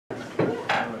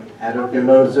Adequate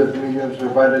notice of the meeting was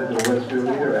provided to the Westfield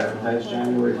Leader, advertised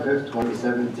January 5th,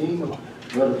 2017.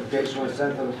 Notification was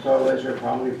sent to the Star Ledger,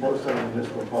 promptly posted on the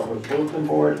Municipal Public Bulletin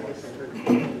Board.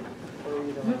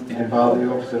 And filed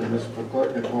the office of the Municipal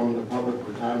Clerk informed the public of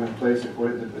the time and place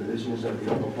according to the provisions of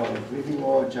the Open Public Meeting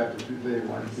Law, Chapter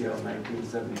 231, PL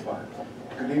 1975.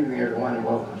 Good evening, everyone, and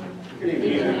welcome. Good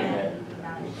evening.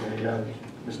 Okay,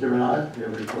 Mr. Renard, do you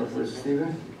have a report for us,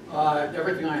 Stephen?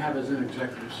 Everything I have is in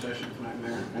executive session tonight,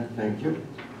 Mayor. Okay, thank you.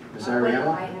 Ms. I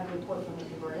Ariella? have a report from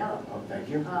Mr. Bordello. Oh, thank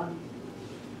you.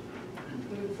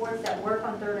 He reports that work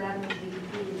on 3rd Avenue should be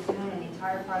completed soon and the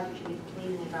entire project should be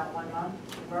completed in about 1 month.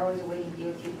 The borough is awaiting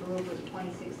DOT approval for the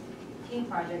 2016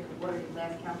 project reported at the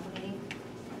last council meeting.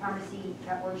 Pharmacy,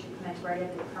 that work should commence right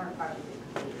after the current project is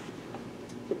completed.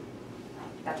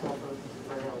 That's all for Mr.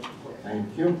 Bordello's report.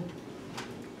 Thank you.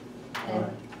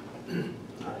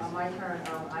 And on my turn,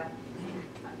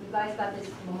 you guys got this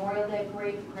Memorial Day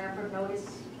parade Cranford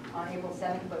notice on April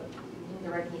 7th, but you didn't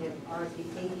direct me to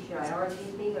RSVP. Should I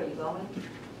RSVP? Are you going?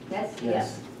 Yes?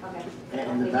 Yes. Okay.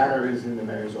 And the banner is in the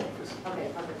mayor's office.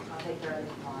 Okay, perfect. I'll take care of it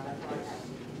tomorrow. That's all I have.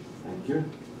 Thank you.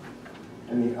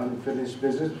 Any unfinished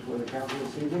business for the council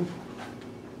this evening?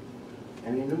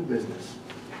 Any new business?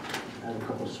 I have a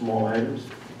couple of small items.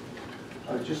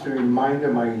 Just a reminder,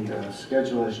 my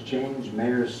schedule has changed.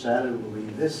 Mayor's Saturday will be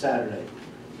this Saturday,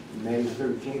 May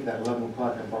 13th at 11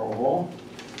 o'clock at Borough Hall.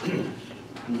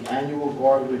 The annual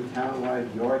Garwood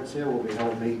Townwide Yard Sale will be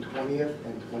held May 20th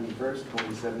and 21st,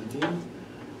 2017.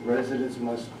 Residents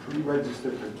must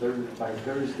pre-register by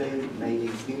Thursday, May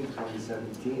 18th,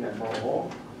 2017 at Borough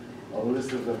Hall. A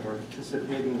list of the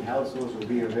participating households will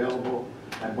be available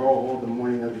at Borough Hall the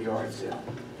morning of the yard sale.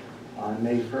 On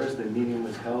May 1st, a meeting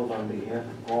was held on behalf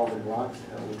of Garwood Rocks,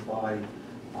 held by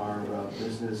our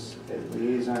business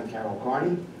liaison, Carol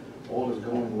Carney. All is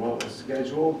going well as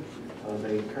scheduled.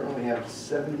 They currently have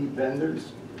 70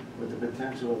 vendors with the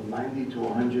potential of 90 to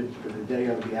 100 for the day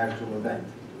of the actual event.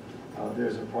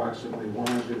 There's approximately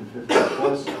 150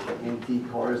 plus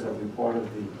antique cars that will be part of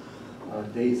the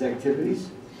day's activities.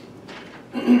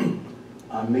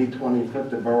 On May 25th,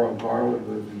 the Borough of Garwood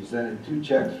will presented 2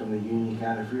 checks from the Union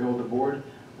County Freeholder Board.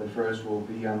 The first will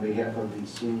be on behalf of the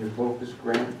Senior Focus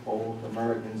Grant Old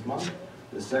Americans Month.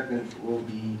 The second will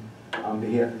be on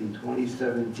behalf of the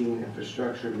 2017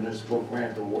 Infrastructure Municipal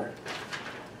Grant Award.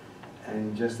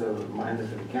 And just a reminder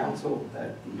for the council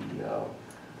that the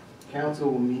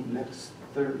council will meet next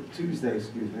Tuesday,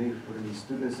 for the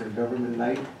Students in Government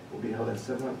Night. Will be held at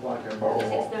 7 o'clock at Borough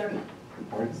Hall. 6:30.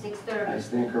 Pardon? 6:30. I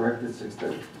stand corrected,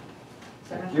 6:30.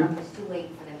 7 Thank you. o'clock is too late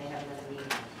for them. They have another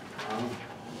meeting.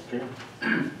 Okay,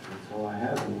 that's all I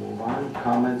have. We'll move on.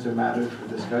 Comments or matters for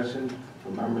discussion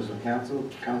for members of council.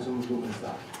 Councilman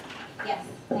Blumenstock. Yes,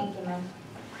 thank you, Mayor.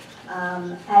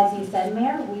 As you said,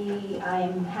 Mayor, I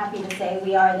am happy to say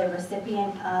we are the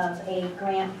recipient of a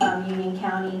grant from Union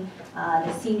County,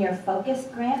 the Senior Focus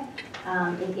Grant.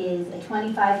 It is a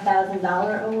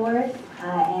 $25,000 award,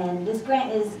 and this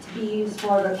grant is to be used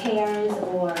for repairs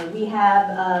or rehab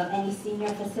of any senior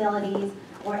facilities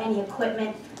or any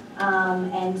equipment.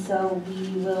 And so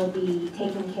we will be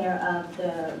taking care of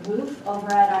the roof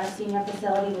over at our senior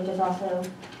facility, which is also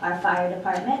our fire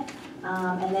department.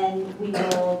 And then we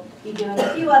will be doing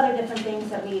a few other different things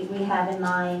that we have in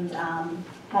mind.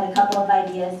 Had a couple of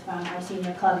ideas from our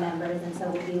senior club members, and so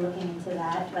we'll be looking into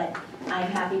that. But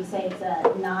I'm happy to say it's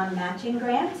a non-matching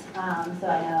grant, so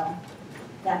I know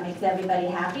that makes everybody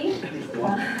happy.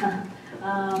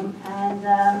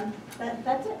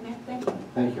 That's it, Mayor. Thank you.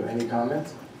 Thank you. Any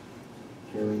comments?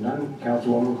 Hearing none.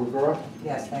 Councilwoman Kukura?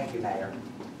 Yes, thank you, Mayor.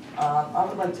 I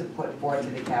would like to put forward to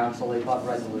the council the above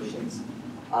resolutions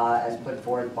as put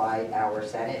forward by our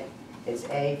Senate. It's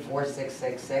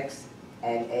A4666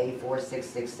 and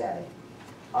A4667.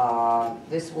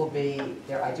 This will be,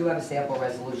 I do have a sample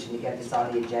resolution to get this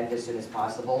on the agenda as soon as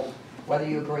possible. Whether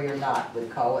you agree or not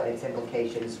with COA and its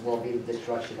implications will be the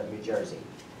destruction of New Jersey.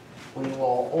 We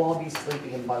will all be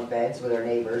sleeping in bunk beds with our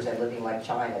neighbors and living like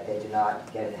China if they do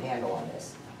not get a handle on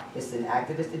this. This is an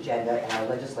activist agenda, and our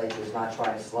legislature is not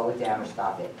trying to slow it down or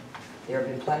stop it. There have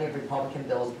been plenty of Republican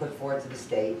bills put forward to the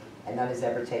state, and none is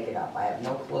ever taken up. I have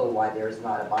no clue why there is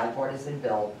not a bipartisan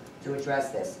bill to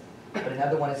address this, but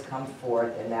another one has come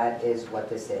forth, and that is what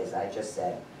this is, I just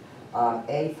said.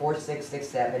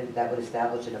 A4667, that would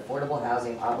establish an affordable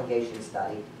housing obligation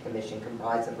study commission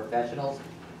comprised of professionals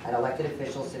and elected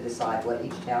officials to decide what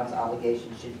each town's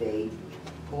obligation should be,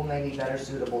 who may be better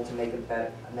suitable to make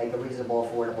a reasonable,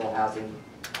 affordable housing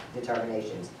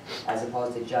determinations, as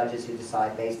opposed to judges who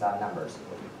decide based on numbers.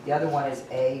 The other one is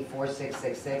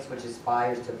A4666, which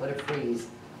aspires to put a freeze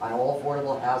on all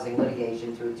affordable housing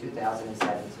litigation through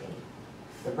 2017.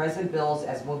 The present bills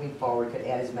as moving forward could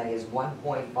add as many as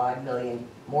 1.5 million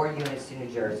more units to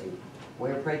New Jersey.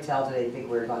 Where, pray tell, do they think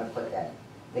we're going to put them?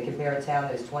 They compare a town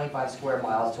that is 25 square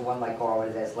miles to one like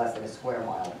Garwood that is less than a square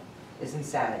mile. It's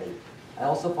insanity. I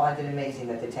also find it amazing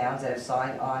that the towns that have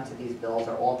signed on to these bills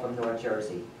are all from North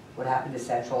Jersey. What happened to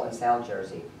Central and South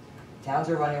Jersey? Towns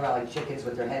are running around like chickens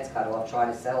with their heads cut off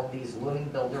trying to settle these looming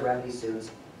builder remedy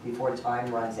suits before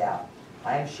time runs out.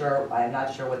 I am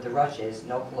not sure what the rush is,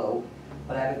 no clue,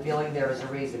 but I have a feeling there is a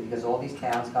reason because all these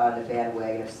towns got on the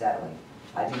bandwagon of settling.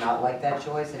 I do not like that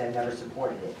choice and have never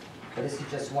supported it. But this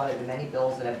is just one of the many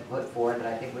bills that have been put forward, and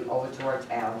I think we owe it to our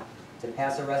town to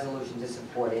pass a resolution to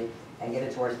support it and get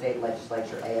it to our state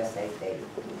legislature ASAP.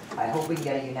 I hope we can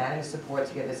get a unanimous support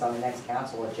to get this on the next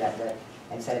council agenda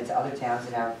and send it to other towns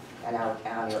in our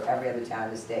county or every other town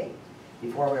in the state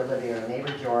before we're living in our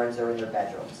neighbor's yards or in their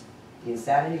bedrooms. The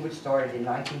insanity which started in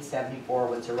 1974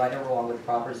 was to right or wrong with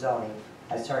proper zoning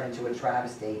has turned into a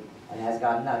travesty and has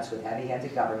gone nuts with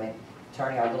heavy-handed government,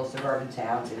 turning our little suburban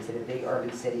towns into the big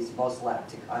urban cities most left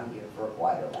to come here for a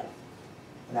quieter life.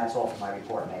 And that's all for my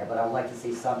report, Mayor, but I would like to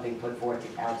see something put forward to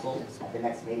council at the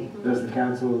next meeting. Does the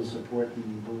council support the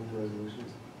moved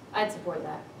resolutions? I'd support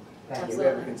that. Thank Do you. we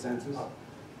have a consensus?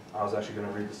 I was actually going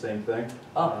to read the same thing.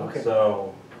 Oh, okay.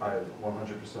 So I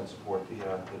 100% support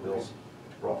the bills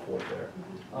brought forth there.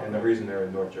 And the reason they're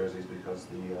in North Jersey is because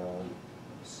the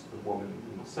woman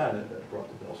in the Senate that brought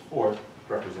the bills forth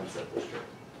represents that district.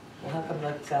 Well, how come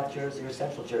like South Jersey or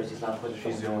Central Jersey is not put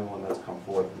She's the only one that's come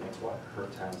forth, and that's why her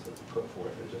towns have put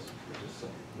forth. It just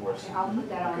more Okay, I'll put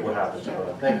that on. what happens.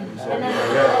 Thank you. And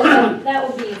then that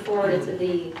will be forwarded to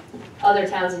the other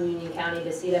towns in Union County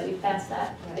to see that we passed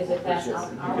that, if it passes.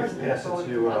 I'll You can pass it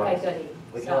to Okay, good.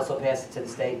 We can also pass it to the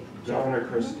state. Governor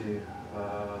Christie,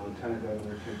 Lieutenant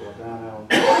Governor Kim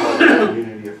Guadagno,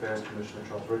 Community Affairs Commissioner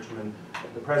Charles Richmond,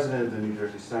 the President of the New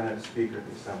Jersey Senate, Speaker of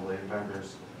the Assembly, and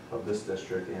members of this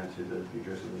district, and to the New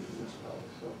Jersey League of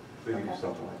Municipalities. So we can do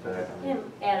something like that. I mean,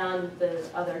 And add on the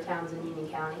other towns in Union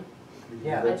County.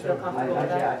 Yeah, I'd feel comfortable with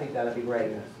that. Yeah, I think that'd be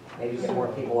great. Maybe get more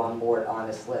people on board on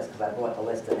this list, because I brought the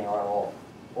list and they are all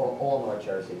North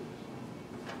Jersey.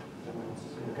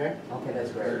 Okay? Okay,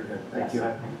 that's great. Very good. Thank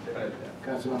Yes. you.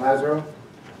 Councilman Lazaro?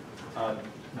 Nothing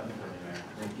for me, Mayor.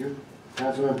 Thank you.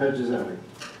 Councilman Pedroselli?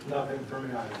 Nothing for me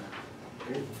either.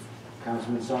 Okay.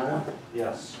 Councilman Sarno?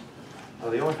 Yes.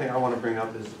 The only thing I want to bring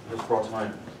up is brought to my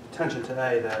attention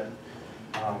today that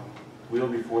we will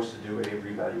be forced to do a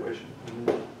revaluation.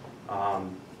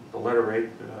 The letter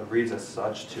reads as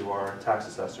such to our tax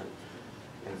assessor,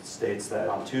 and it states that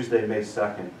on Tuesday, May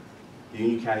 2nd, the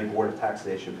Union County Board of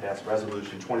Taxation passed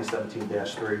Resolution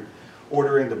 2017-3,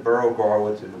 ordering the Borough of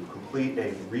Garwood to complete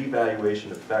a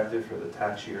revaluation effective for the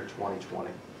tax year 2020.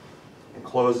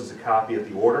 Enclosed is a copy of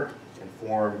the order in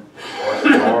Form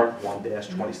RCR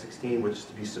 1-2016, which is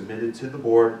to be submitted to the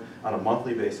board on a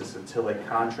monthly basis until a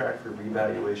contract for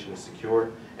revaluation is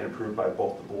secured and approved by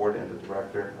both the board and the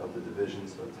director of the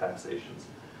divisions of taxations.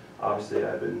 Obviously,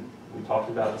 we talked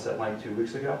about this at length 2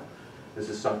 weeks ago. This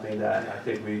is something that I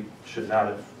think we should not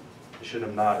have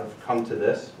come to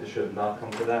this. It should have not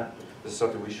come to that. This is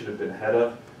something we should have been ahead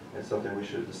of, and something we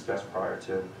should have discussed prior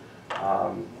to.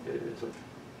 I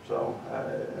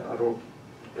don't.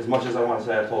 As much as I want to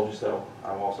say I told you so,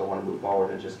 I also want to move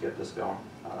forward and just get this going.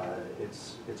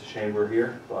 It's a shame we're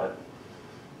here, but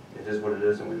it is what it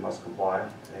is, and we must comply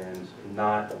and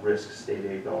not risk state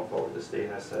aid going forward. The state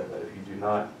has said that if you do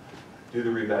not do the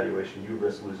revaluation, you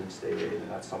risk losing state aid, and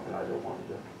that's something I don't want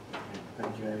to do.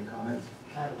 Thank you. Any comments?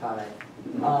 I have a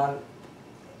comment.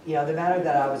 You know, the matter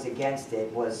that I was against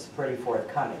it was pretty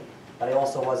forthcoming, but I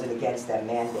also wasn't against them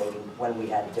mandating when we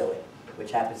had to do it,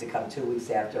 which happens to come 2 weeks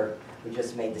after we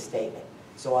just made the statement.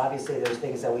 So obviously there's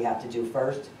things that we have to do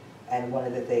first, and one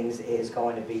of the things is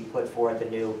going to be put forth a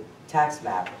new tax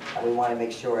map, and we want to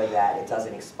make sure that it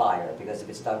doesn't expire, because if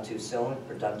it's done too soon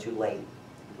or done too late,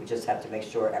 we just have to make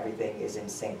sure everything is in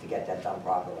sync to get that done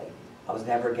properly. I was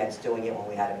never against doing it when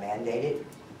we had to mandate it,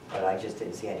 but I just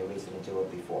didn't see any reason to do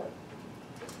it before.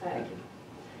 Thank you.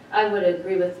 I would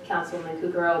agree with Councilwoman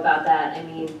Kukrow about that. I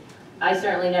mean, I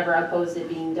certainly never opposed it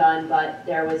being done, but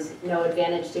there was no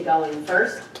advantage to going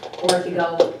first or to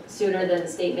go sooner than the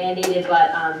state mandated.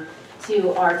 But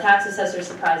to our tax assessor's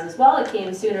surprise as well, it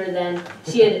came sooner than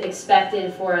she had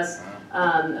expected for us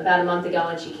about a month ago,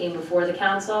 and she came before the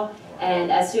council.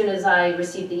 And as soon as I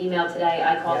received the email today,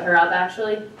 I called her up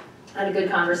actually, had a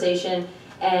good conversation,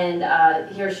 and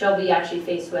here she'll be actually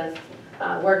faced with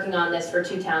working on this for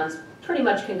 2 towns pretty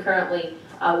much concurrently.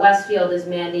 Westfield is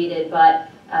mandated, but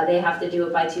they have to do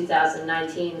it by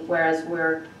 2019, whereas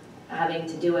we're having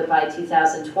to do it by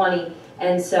 2020.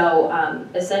 And so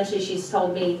essentially she's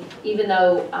told me, even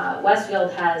though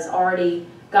Westfield has already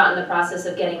gotten the process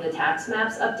of getting the tax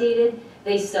maps updated,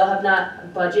 they still have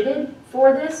not budgeted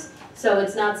for this. So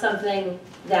it's not something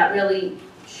that really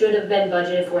should have been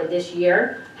budgeted for this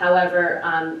year. However,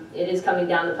 it is coming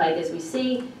down the pike as we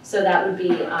see. So that would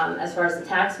be, as far as the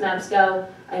tax maps go,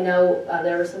 I know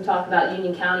there was some talk about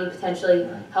Union County potentially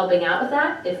helping out with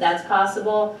that. If that's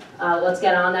possible, let's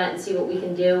get on that and see what we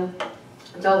can do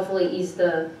to hopefully ease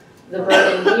the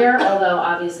burden here, although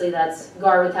obviously that's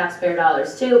Garwood taxpayer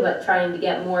dollars too, but trying to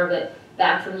get more of it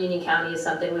back from Union County is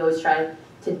something we always try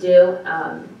to do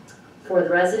for the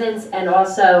residents. And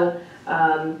also,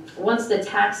 once the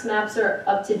tax maps are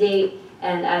up to date,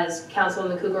 and as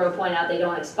Councilwoman Kugaro pointed out, they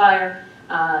don't expire,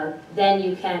 then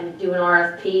you can do an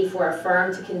RFP for a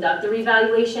firm to conduct the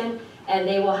revaluation, and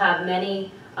they will have many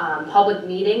public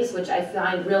meetings, which I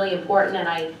find really important, and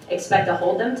I expect to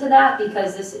hold them to that,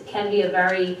 because this can be a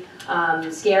very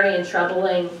scary and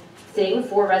troubling thing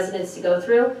for residents to go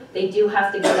through. They do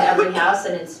have to go to every house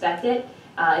and inspect it.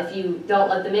 If you don't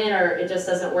let them in, or it just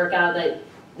doesn't work out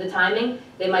the timing,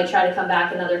 they might try to come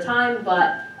back another time,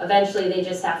 but eventually they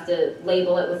just have to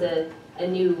label it with a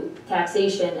new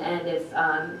taxation, and if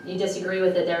you disagree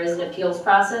with it, there is an appeals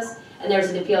process, and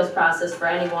there's an appeals process for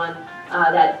anyone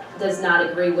that does not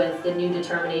agree with the new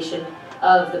determination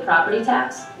of the property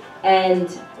tax. And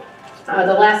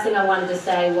the last thing I wanted to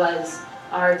say was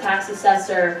our tax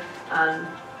assessor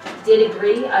did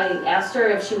agree. I asked her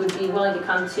if she would be willing to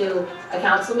come to a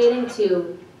council meeting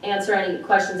to answer any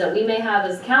questions that we may have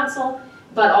as council,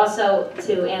 but also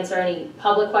to answer any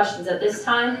public questions at this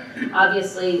time.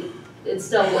 Obviously, it's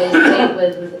still ways to wait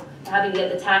with having to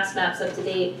get the tax maps up to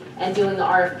date and doing the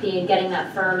RFP and getting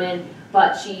that firm in,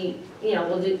 but she,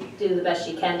 will do the best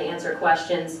she can to answer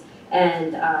questions.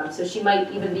 And so she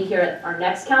might even be here at our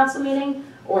next council meeting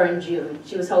or in June.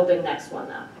 She was hoping next one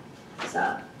though.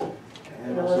 So.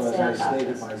 And let's also, stay on as top I of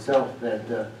stated this. myself,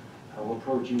 that we'll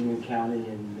approach Union County,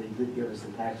 and they did give us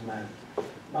the tax map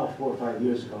about 4 or 5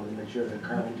 years ago to make sure they're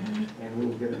current, and we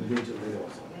will get them digitally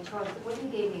also. And Charles, what you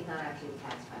gave me is not actually a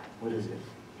tax map. What is it?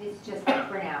 It's just a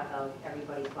printout of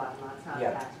everybody's bottom line, it's not a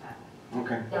Yeah. tax map.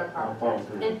 Okay. Their I'll property follow tax.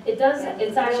 through. And it does,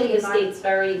 it's actually, the state's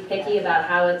very picky about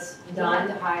how it's You don't have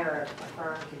done. to hire a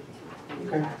firm to do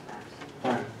Okay. tax maps.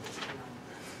 Fine.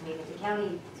 I mean, if the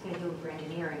county is gonna do it for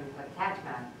engineering, like a tax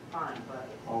map, fine, but.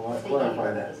 I'll if they clarify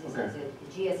need- that. It's Okay.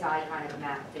 a GSI kind of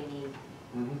map they need,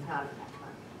 Mhm. it's not a tax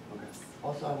map. Okay.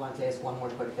 Also, I wanted to ask one more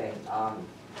quick thing.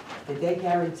 Did they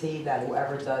guarantee that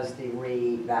whoever does the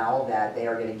reval, that they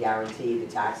are gonna guarantee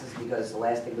the taxes? Because the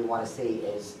last thing we wanna see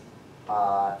is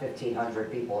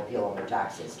 1,500 people appeal on their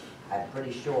taxes. I'm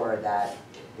pretty sure that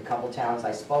the couple towns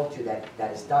I spoke to that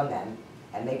has done them,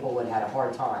 and Maplewood had a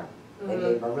hard time. They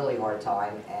gave them a really hard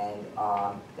time, and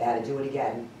they had to do it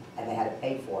again, and they had to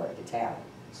pay for it, the town.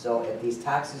 So if these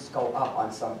taxes go up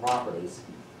on some properties,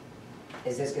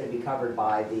 is this gonna be covered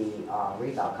by the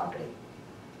reval company?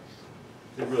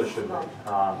 It really should be.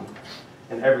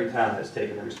 And every town has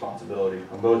taken the responsibility,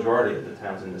 a majority of the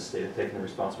towns in this state have taken the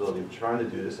responsibility of trying to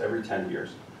do this every 10 years.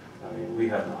 I mean, we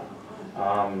have not.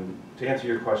 To answer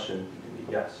your question,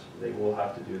 yes, they will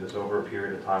have to do this over a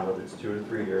period of time, whether it's 2 to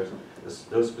 3 years.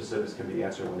 Those specifics can be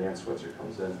answered when Ann Switzer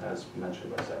comes in, as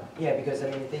mentioned by Sarah. Yeah, because I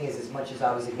mean, the thing is, as much as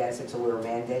I was against it till we were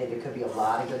mandated, there could be a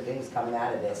lot of good things coming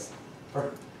out of this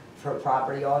for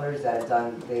property owners that have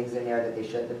done things in there that they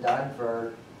shouldn't have done,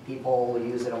 for people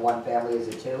using a one family as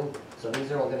a two. So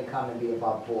these are all gonna come and be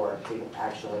above board to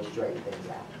actually straighten things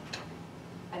out.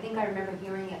 I think I remember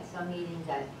hearing at some meeting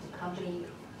that the company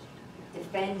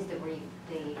defends the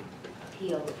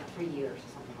appeal for 3 years or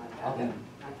something like that. Okay.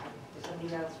 Does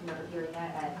somebody else remember hearing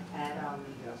that at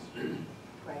Yes.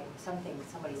 right,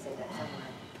 somebody said that somewhere.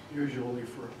 Usually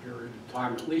for a period of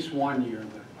time, at least 1 year,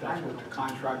 that's what the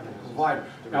contract will provide.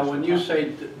 Now, when you say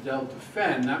they'll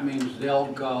defend, that means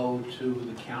they'll go to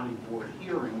the county board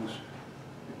hearings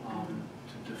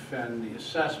to defend the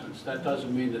assessments. That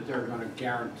doesn't mean that they're going to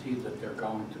guarantee that they're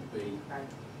going to be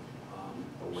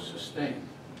Right, sustained.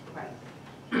 right.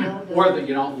 Or that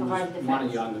you don't Provide lose money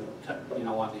defense. on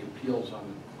the appeals on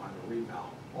the reval.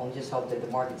 Well, we just hope that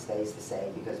the market stays the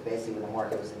same, because basically when the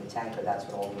market was in the tanker, that's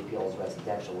when all the appeals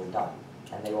residential were done,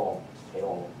 and they all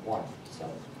won, so.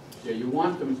 Yeah, you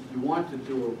want to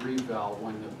do a reval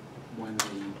when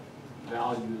the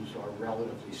values are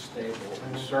relatively stable,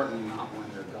 and certainly not when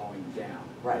they're going down.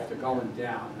 Right. If they're going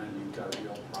down, then you've got a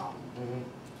real problem.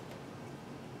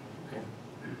 Okay.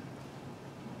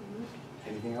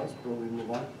 Anything else before we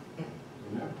move on?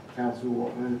 No.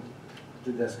 Councilwoman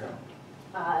Tedesco.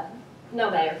 No,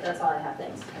 Mayor, that's all I have,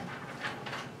 thanks.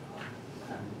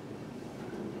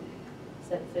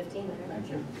 7:15. Thank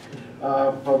you.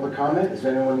 Public comment, is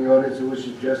there anyone in the audience who wishes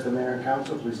to address the mayor and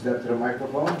council? Please step to the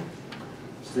microphone.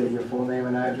 State your full name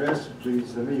and address.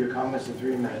 Please limit your comments to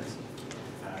 3 minutes.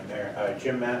 Mayor,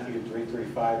 Jim Matthew,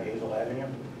 335 Hazel Avenue.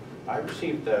 I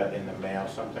received in the mail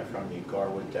something from the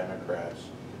Garwood Democrats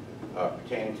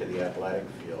pertaining to the athletic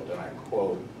field, and I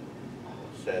quote,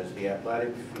 says, "The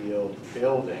athletic field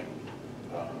building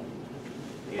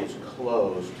is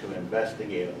closed to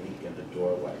investigate a leak in the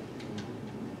doorway."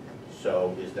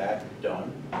 So is that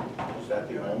done? Is that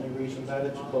the only reason that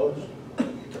it's closed?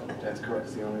 That's correct,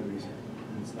 it's the only reason.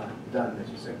 It's not done, as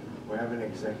you said. We're having an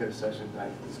executive session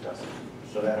tonight to discuss it.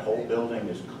 So that whole building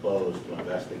is closed to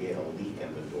investigate a leak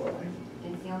in the doorway?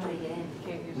 It's the only way to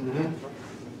get in. Mhm.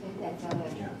 That's the only way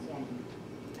to get in.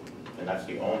 And that's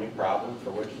the only problem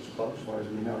for which it's As closed? far as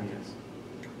we know, yes.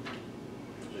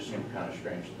 Just seemed kind of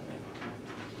strange to me.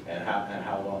 And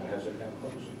how long has it been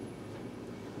closed?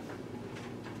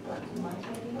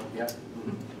 Yep.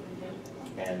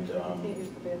 And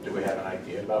do we have an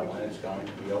idea about when it's going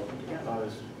to be opened again?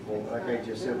 Well, like I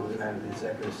just said, we're going to have an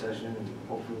executive session, and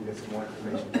hopefully we'll get some more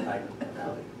information tonight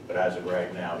about it. But as of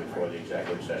right now, before the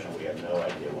executive session, we have no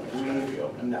idea when it's going to be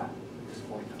open. No, at this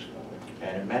point, no.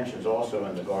 And it mentions also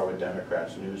in the Garwood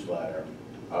Democrats newsletter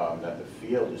that the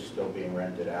field is still being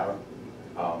rented out,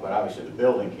 but obviously the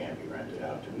building can't be rented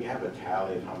out. Do we have a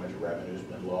tally of how much revenue's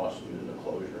been lost due to the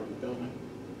closure of the building?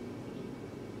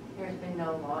 There's been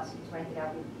no loss, it's rented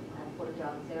out, we have Porta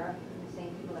Johns there, and the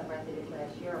same people that rented it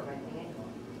last year are renting it.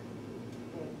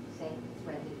 They're saying it's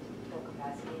rented to full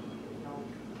capacity, there's no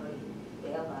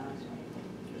bail on us or anything.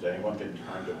 Has anyone been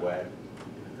turned away?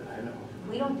 I know.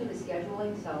 We don't do the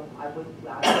scheduling, so I don't do the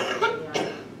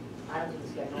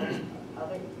scheduling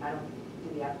of it, I don't do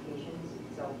the applications,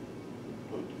 so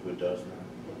Who does that?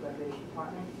 the recreation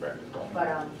department. Correct.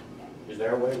 But, Is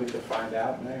there a way we could find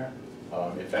out, Mayor,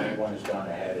 if anyone has gone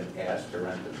ahead and asked to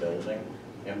rent the building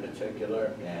in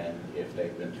particular, and if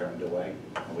they've been turned away,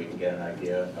 and we can get an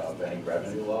idea of any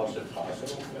revenue loss if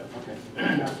possible? Okay.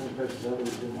 Councilman Persis,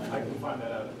 others do mind. I can find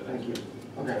that out. Thank you.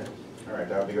 Okay. All right,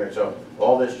 that would be great. So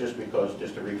all this just because,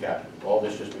 just to recap, all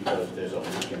this just because there's a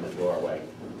leak in the doorway.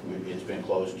 It's been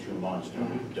closed 2 months, and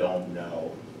we don't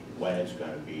know when it's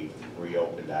going to be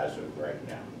reopened as of right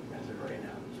now. As of right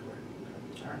now, that's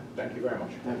correct. All right, thank you very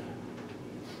much. Thank you.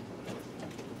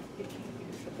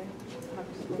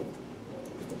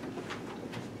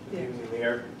 Good evening,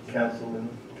 Mayor, Councilman,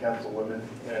 Councilwomen,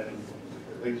 and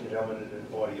ladies and gentlemen in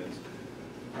the audience.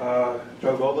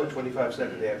 Joe Goldberg, 25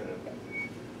 2nd Avenue.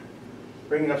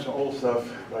 Bringing up some old stuff,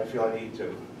 but I feel I need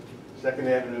to. 2nd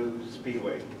Avenue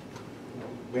Speedway.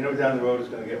 We know down the road it's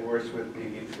going to get worse with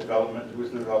the development,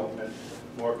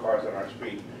 more cars on our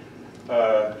street.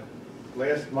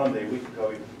 Last Monday, a week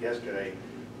ago, yesterday,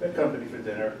 we had company for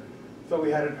dinner, thought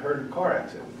we hadn't heard of a car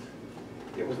accident.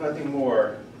 It was nothing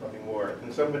more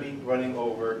than somebody running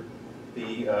over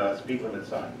the speed limit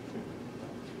sign.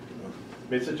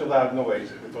 Made such a loud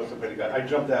noise, we thought somebody got, I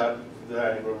jumped out the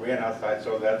dining room, ran outside,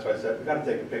 saw that, so I said, we've got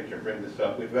to take a picture, bring this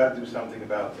up, we've got to do something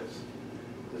about this.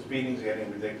 The speeding's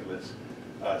getting ridiculous.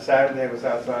 Saturday, I was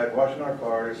outside washing our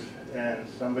cars, and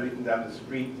somebody from down the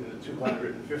street in the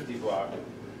 250 block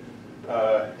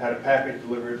had a package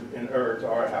delivered in to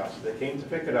our house. They came to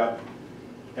pick it up,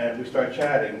 and we started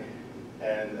chatting,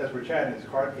 and as we're chatting, this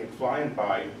car came flying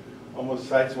by, almost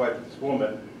sideswiped this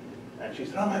woman, and she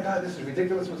said, "Oh my God, this is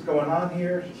ridiculous, what's going on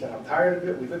here?" She said, "I'm tired of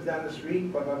it, we live down the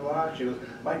street, blah, blah, blah." She goes,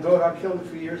 "My daughter killed a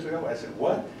few years ago." I said,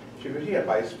 "What?" She goes, "Yeah,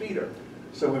 by a speeder."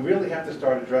 So we really have to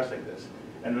start addressing this.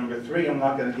 And number 3, I'm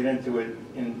not going to get into it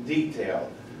in detail,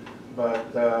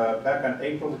 but back on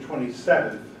April the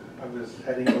 27th, I was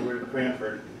heading over to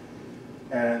Cranford,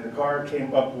 and the car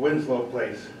came up Winslow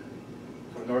Place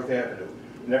from North Avenue.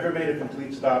 Never made a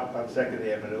complete stop on 2nd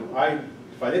Avenue. If I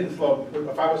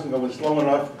wasn't going slow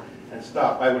enough and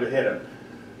stop, I would have hit him.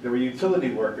 There were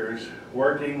utility workers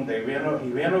working. He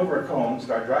ran over a cone,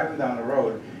 started driving down the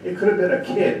road. It could have been a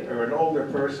kid or an older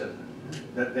person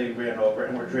that they ran over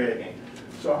and were dragging.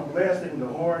 So I'm blasting the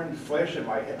horn, flashing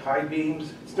my high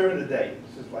beams. It's during the day.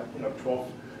 This is like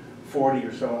 12:40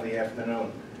 or so in the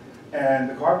afternoon. And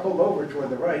the car pulled over toward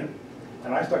the right,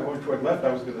 and I started going toward left.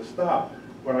 I was going to stop.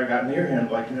 When I got near him,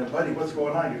 like, "Buddy, what's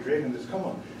going on? You're dragging this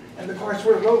cone." And the car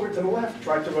swerved over to the left,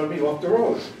 tried to run me off the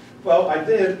road. Well, I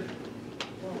did.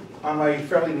 On my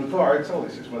fairly new car, it's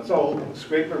only 6 months old,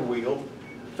 scraper wheel,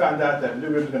 found out that new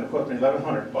rim was going to cost me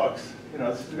 $1,100.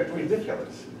 This is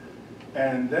ridiculous.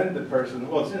 And then the person,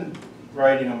 well, it's in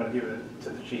writing, I'm going to give it to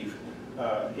the chief.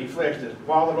 he flashed his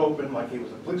wallet open like he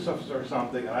was a police officer or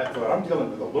something, and I thought, I'm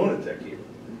dealing with a lunatic here.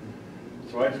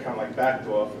 So I just kind of like backed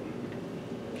off.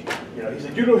 And, he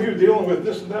said, you know who you're dealing with,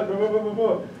 this and that, blah, blah, blah, blah,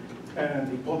 blah.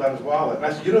 And he pulled out his wallet. And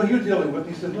I said, you know who you're dealing with?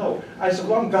 And he said, no. I said,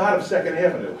 well, I'm God of 2nd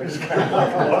Avenue. I just kind of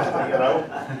lost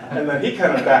it, And then he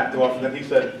kind of backed off, and then he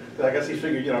said, I guess he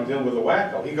figured, I'm dealing with a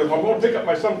wacko. He goes, well, I'm going to pick up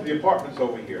my son from the apartments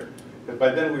over here. Because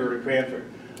by then we were in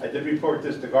Cranford. I did report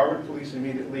this to Garwood Police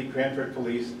immediately, Cranford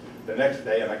Police the next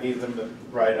day, and I gave them the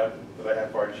write-up that I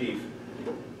have for our chief.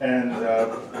 And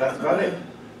that's about it.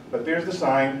 But there's the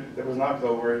sign that was knocked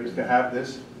over. He's going to have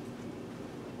this.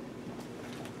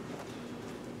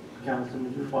 Councilman,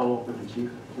 would you follow up with the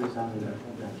chief, please, on that?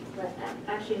 But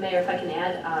actually, Mayor, if I can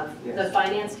add, the Yes.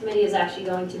 Finance Committee is actually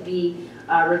going to be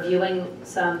reviewing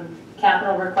some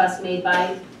capital requests made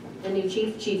by the new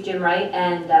chief, Chief Jim Wright,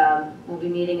 and we'll be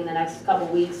meeting in the next couple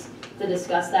weeks to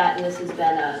discuss that, and this has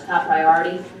been a top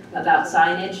priority about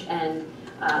signage, and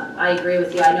I agree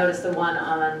with you. I noticed the one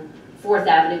on 4th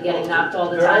Avenue getting knocked all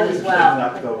the They're time always as well.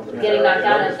 knocked over. Getting knocked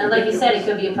down, It's and like you said, it ridiculous.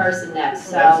 could be a person next,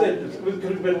 That's so. it. It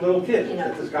could have been a little kid. You know.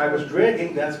 That this guy was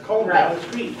dragging that cone down the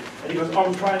street. And he goes,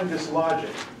 I'm trying to dislodge it.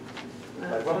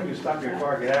 Like, why don't you stop your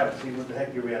car, get out, and see what the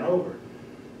heck you ran over?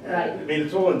 And, Right. I mean,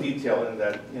 it's all in detail in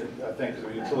that, I think, because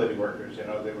we're utility workers, they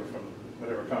were from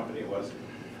whatever company it was.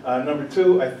 Number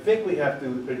 2, I think we have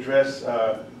to address,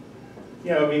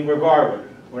 we're Garwood.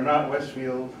 We're not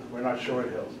Westfield. We're not Short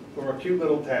Hills. We're a cute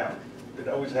little town. It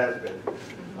always has been.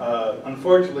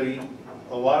 Unfortunately,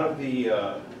 a lot of the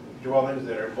dwellings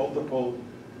that are multiple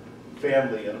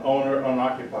family and owner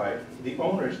unoccupied, the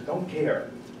owners don't care.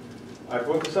 I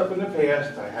brought this up in the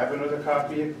past. I have another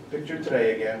copy picture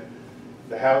today again.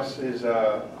 The house is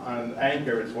on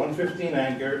Anchor. It's 115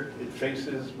 Anchor. It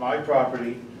faces my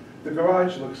property. The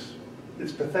garage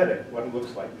it's pathetic what it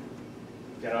looks like,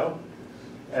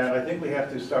 And I think we have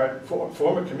to start,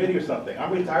 form a committee or something.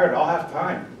 I'm retired. I'll have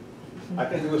time. I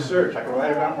can do a search. I can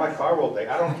ride around in my car all day.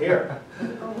 I don't care.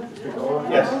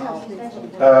 Yes.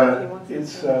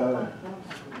 It's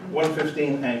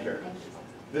 115 Anchor.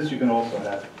 This you can also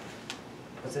have.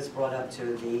 Was this brought up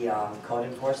to the code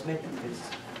enforcement?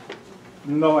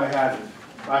 No, I haven't.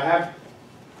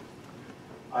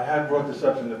 I have brought this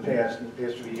up in the past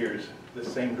few years, the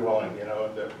same dwelling,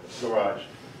 the garage.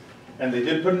 And they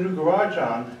did put a new garage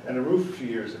on and a roof a few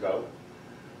years ago.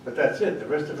 But that's it. The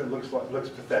rest of it looks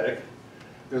pathetic.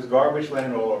 There's garbage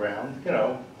laying all around,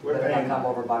 we're If I paying. come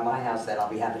over by my house, then I'll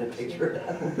be happy to picture it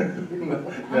out.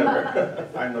 Never.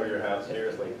 I know your house,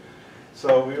 seriously.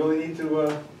 So we really need to,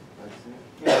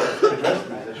 address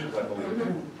these issues, I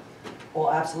believe. Well,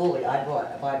 absolutely.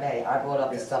 If I may, I brought up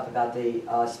the Yes. stuff about the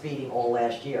speeding all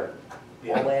last year.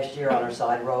 Yeah. All last year on our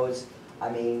side roads. I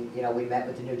mean, we met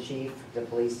with the new chief, the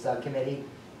police committee,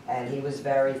 and he was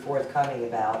very forthcoming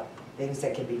about things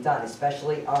that can be done,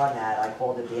 especially on that. I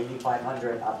called it the Indy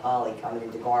 500 of Holly coming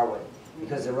into Garwood,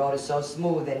 because the road is so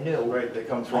smooth and new. Right, they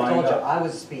come I flying told you, up. I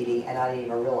was speeding and I didn't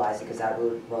even realize it because that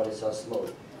road is so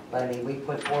smooth. But I mean, we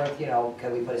put forth,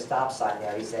 can we put a stop sign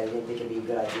there? He said he didn't think it'd be a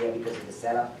good idea because of the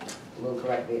setup. Lou,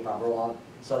 correct me if I'm wrong.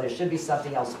 So there should be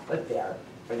something else put there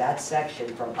for that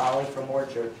section from Holly from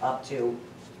Orchard up to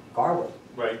Garwood.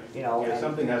 Right. Yeah, and-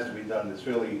 Something has to be done. It's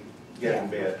really getting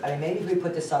bad. I mean, maybe if we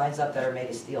put the signs up that are made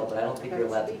of steel, but I don't think you're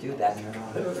allowed to do that.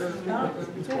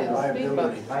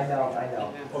 Liability. I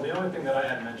know. Well, the only thing that I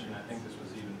had mentioned, I think this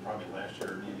was even probably last year,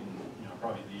 or even,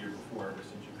 probably the year before, ever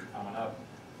since you've been coming up.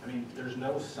 I mean, there's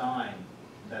no sign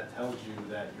that tells you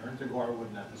that you're into Garwood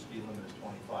and that the speed limit is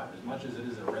 25. As much as it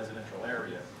is a residential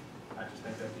area, I just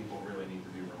think that people really need to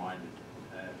be reminded.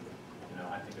 And,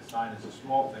 I think a sign is a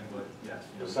small thing, but yes.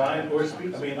 The sign or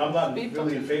speed, I'm not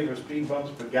really in favor of speed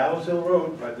bumps, but Gallows Hill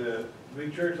Road by the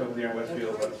Greek church over there in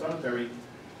Westfield, but Sunbury,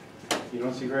 you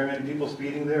don't see very many people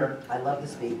speeding there. I love the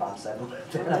speed bumps. I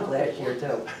put that up last year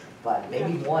too, but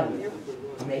maybe one.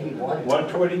 1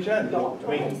 toward each end.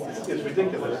 It's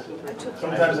ridiculous.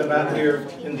 Sometimes I'm out here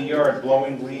in the yard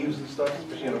blowing leaves and stuff,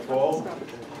 especially in the fall.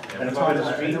 And if I'm in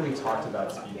the street. we talked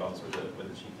about speed bumps with the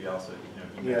chief. We also,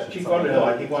 he Yeah, mentioned Chief some of Underhill,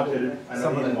 the- he wanted it. I know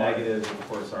Some he of the didn't want it. negatives, of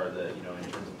course, are the, in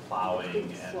terms of plowing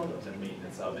and the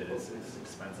maintenance of it is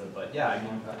expensive. But yeah,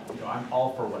 I'm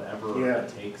all for whatever Yeah.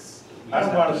 it takes. We I don't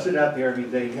just want have to sit out there every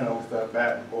day, with a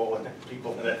bat and ball and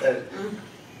people in the head.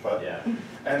 But, Yeah.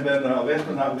 and then last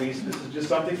but not least, this is just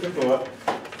something for thought.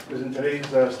 It was in today's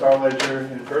Star Ledger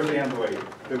in Perth Amboy.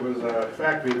 There was a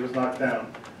factory that was knocked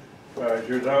down.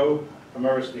 Giordano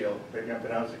Ameristeel, maybe I'm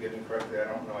pronouncing it incorrectly, I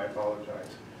don't know, I apologize.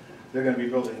 They're going to be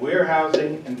building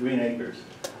warehousing in Green Acres.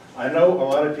 I know a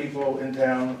lot of people in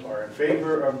town are in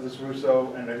favor of this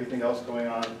Russo and everything else going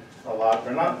on. A lot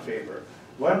are not in favor.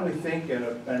 Why don't we think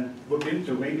and look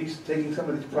into maybe taking some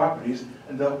of these properties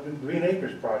and developing Green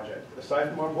Acres project, aside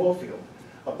from our ball field,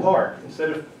 a park, instead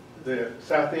of the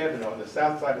South Avenue, on the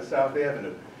south side of South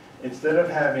Avenue, instead of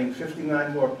having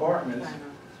 59 more apartments,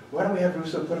 why don't we have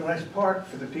Russo put a nice park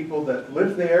for the people that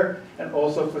live there and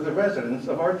also for the residents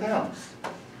of our town?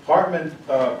 Hartman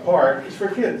Park is for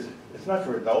kids, it's not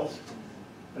for adults.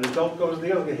 An adult goes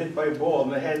there, they'll get hit by a ball in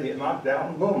the head, get knocked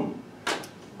down, boom.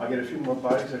 I'll get a few more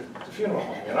bodies at the funeral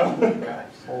home, you know?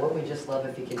 Well, wouldn't we just love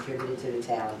if he contributed to the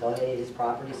town, donated his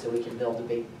property so we can build a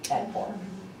big pet park?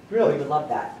 We Really, would love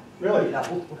that. really. You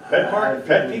know? Pet park,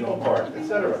 pet people park,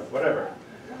 etc., whatever.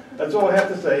 That's all I have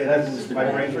to say, and that's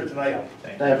my brain for tonight.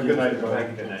 Have a good night,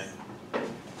 everybody. Good night.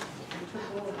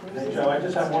 Joe, I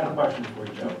just have one question for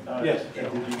you, Joe. Yes. Did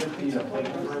you get the plate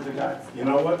number of the guy? You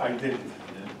know what, I didn't,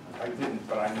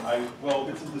 but well,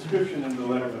 it's a description in the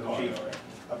letter from the chief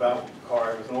about the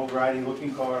car. It was an old grimy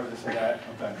looking car, this and that,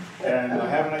 Okay. and I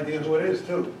have an idea who it is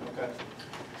too. Okay.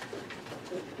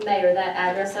 Mayor, that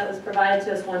address that was provided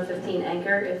to us, 115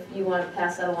 Anchor, if you want to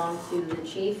pass that along to the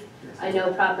chief. I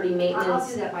know property I'll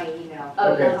maintenance. do that by email.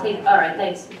 Oh, Okay. you'll take, all right,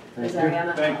 thanks, Ms. Thank you.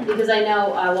 Ariama. Thank you. Because I know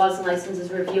Laws and License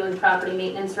is reviewing property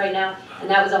maintenance right now, and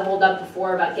that was a holdup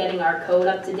before about getting our code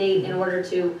up to date in order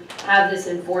to have this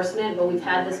enforcement, but we've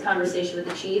had this conversation with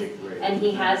the chief, and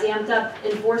he has amped up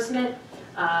enforcement,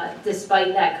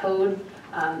 despite that code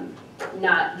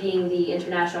not being the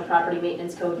International Property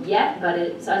Maintenance Code yet, but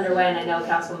it's underway, and I know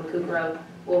Councilman Kukrow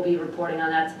will be reporting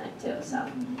on that tonight too, so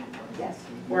Yes.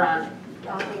 we're on it.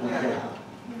 I'll take care of it.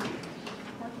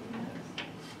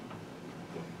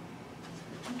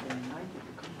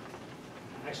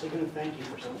 I'm actually going to thank you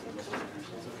for something, Mr. Mayor,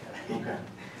 so it's okay.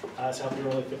 South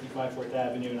Road, 55 Fourth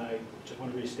Avenue, and I just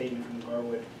want to read a statement from the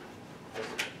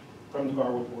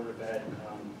Garwood Board of Ed,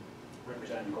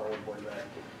 representing Garwood Board of Ed.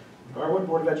 The Garwood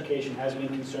Board of Education has been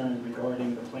concerned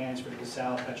regarding the plans for the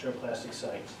Casal Petroplastic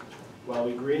site. While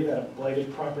we agree that a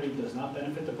blighted property does not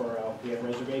benefit the borough, we have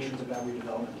reservations about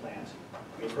redevelopment plans.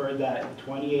 We've heard that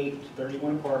 28 to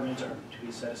 31 apartments are to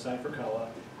be set aside for COA.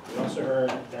 We also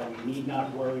heard that we need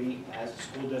not worry as the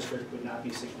school district would not be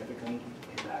significantly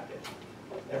impacted.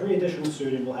 Every additional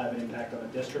student will have an impact on the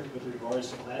district with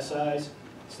regards to class size,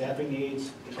 staffing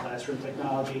needs, and classroom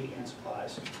technology and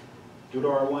supplies. Due to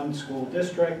our one school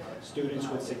district, students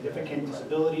with significant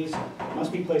disabilities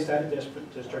must be placed out of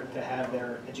district to have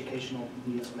their educational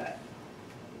needs met.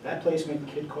 That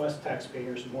placement could cost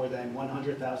taxpayers more than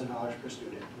 $100,000 per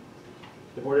student.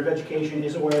 The Board of Education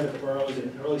is aware that the borough is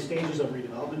in early stages of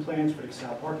redevelopment plans for the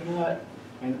Casal parking lot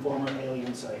and the former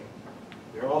Alien site.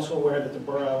 We are also aware that the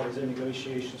borough is in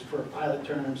negotiations for pilot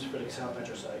terms for the Casal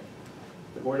Petro site.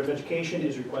 The Board of Education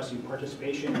is requesting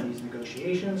participation in these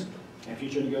negotiations and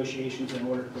future negotiations in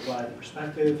order to provide a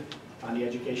perspective on the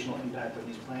educational impact of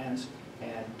these plans.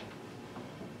 And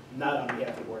not on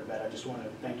behalf of the Board of Ed, I just want to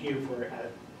thank you for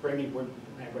bringing,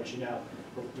 as you know,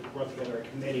 we brought together a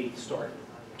committee to start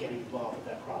getting involved with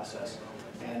that process.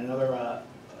 And another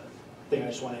thing I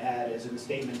just want to add is in the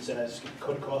statement it says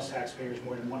could cost taxpayers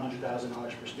more than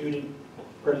 $100,000 per student.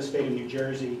 Per the state of New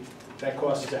Jersey, that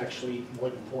cost is actually more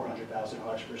than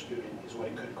 $400,000 per student is what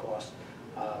it could cost.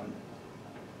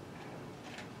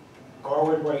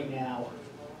 Garwood right now,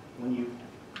 when you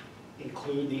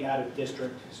include the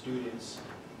out-of-district students,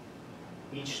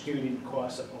 each student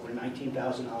costs over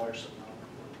 $19,000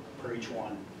 per each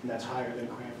one. And that's higher than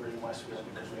Cranford and Westfield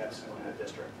because we have someone out of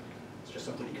district. It's just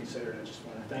something to consider, and I just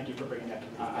want to thank you for bringing that to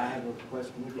me. I have a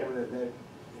question for Yeah. that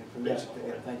information.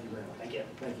 Yeah, thank you very much. Thank you.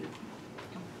 Thank you.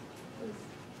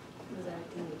 Was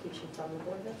that communication from the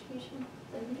Board of Education?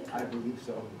 that you did? I believe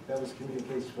so. That was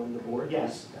communication from the board?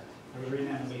 Yes. I was reading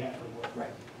that on behalf of the board.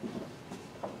 Right.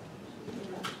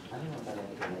 I don't know about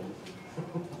anything.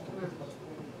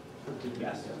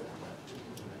 Yes.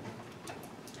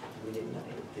 We didn't know.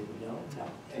 Did we know? No.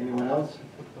 Anyone else?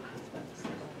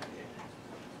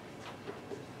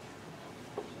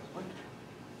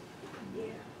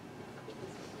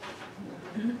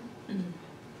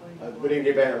 Good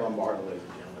evening, Mayor Lombardo, ladies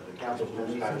and gentlemen. The council's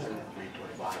Bruce Patterson at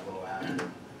 325 Willow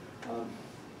Avenue.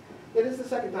 It is the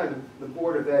second time the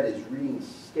Board of Ed is reading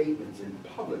statements in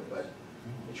public, but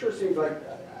it sure seems like,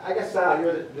 I guess, Sal,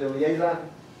 you're the liaison?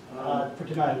 For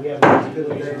tonight, we have a good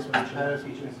days with each other.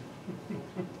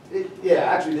 Yeah,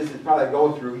 actually, this is probably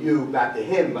going through you back to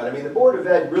him, but I mean, the Board of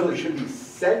Ed really should be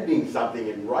sending something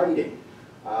in writing.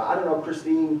 I don't know,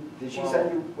 Christine, did she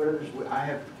send you whatever? I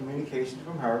have communication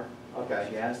from her. Okay.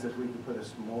 She asked if we could put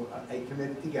a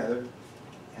committee together,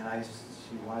 and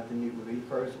she wanted to meet with me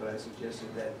first, but I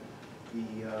suggested that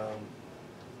the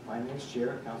finance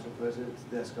chair, Council President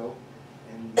Tedesco,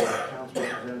 and the council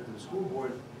representative to the school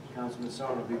board, Councilman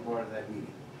Sarno, will be part of that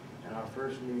meeting. And our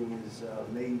first meeting is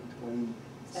May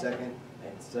 22nd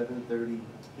at 7:30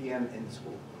 PM in the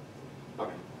school.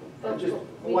 Okay. But Just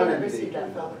we one didn't entity receive that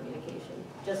can full fill it. communication,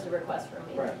 just a request from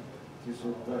me. Right. Just a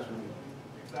request from you.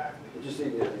 It just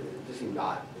seemed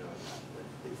odd, you know,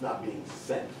 it's not being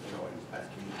sent, you know, as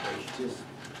communication. Just,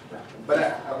 But,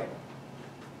 okay.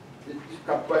 Just a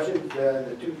couple questions,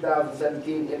 the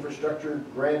 2017 infrastructure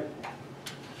grant,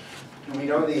 do we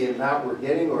know the amount we're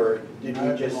getting, or did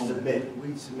we just submit?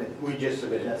 We submitted. We just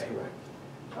submitted. That's correct.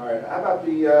 All right, how about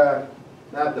the,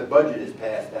 now that the budget is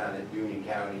passed down at Union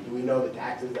County, do we know the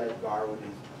taxes that Garwood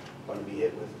is going to be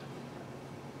hit with?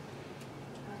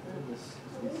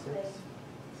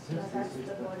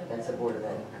 That's the Board of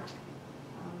Ed.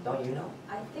 Don't you know?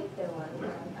 I think there was, I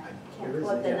There can't is,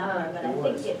 quote the yeah. number, but I There think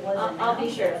was. it was. I'll be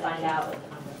sure to find out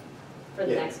for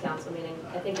the Yeah. next council meeting.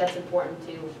 I think that's important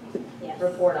to Yes.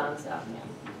 report on, so.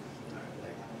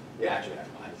 Yeah, actually,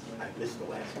 I missed the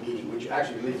last meeting, which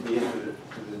actually leads me into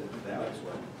the next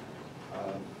one.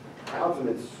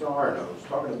 Councilman Sarno was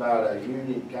talking about a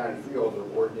Union County Freeholder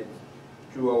Ordinance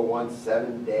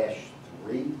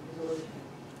 2017-3.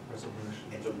 Resolution.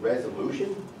 It's a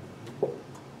resolution?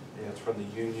 Yeah, it's from the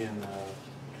Union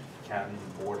County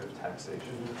Board of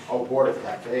Taxation. Oh, Board of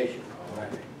Taxation. Oh,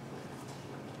 okay.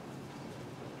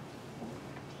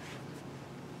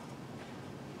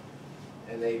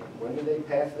 And when did they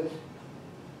pass this?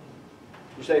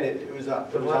 You're saying it was on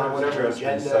whatever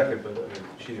agenda? Second, but I mean,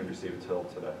 she didn't receive it till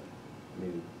today. I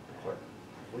mean, clerk.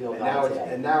 We all And now, got it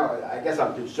today. and now, I guess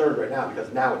I'm concerned right now,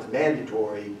 because now it's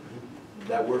mandatory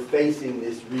that we're facing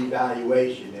this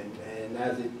revaluation, and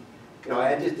as it, you know,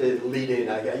 and just to lead in,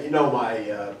 you know my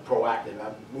proactive,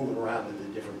 I'm moving around to the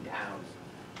different towns,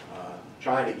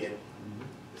 trying to get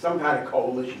some kind of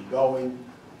coalition going,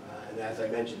 and as I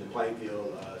mentioned, the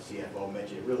Plainfield CFO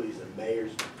mentioned, it really is the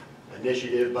mayor's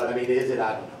initiative, but I mean, is it,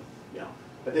 I don't know, you know.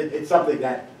 But it's something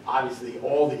that, obviously,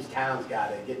 all these towns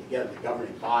gotta get together, the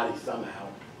governing body somehow,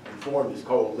 and form this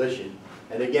coalition.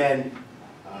 And again,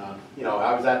 you know,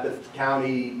 I was at the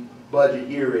county budget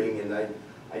hearing, and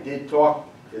I did talk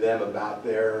to them about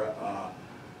their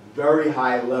very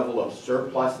high level of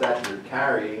surplus that they're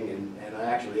carrying, and I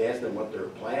actually asked them what their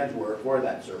plans were for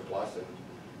that surplus, and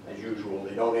as usual,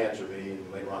 they don't answer me,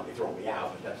 and later on they throw me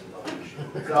out, but that's another issue.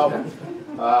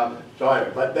 So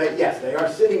anyway, but yes, they are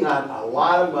sitting on a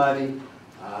lot of money.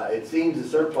 It seems the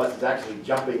surplus is actually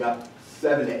jumping up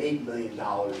 $7 to $8 million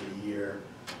a year.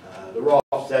 They're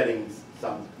offsetting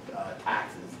some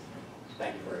taxes.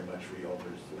 Thank you very much,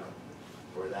 freeholders, you know,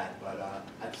 for that. But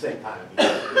at the same time, you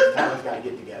know, this town's got to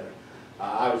get together.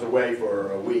 I was away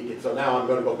for a week, and so now I'm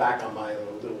going to go back on my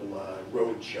little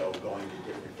road show going to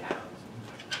different towns.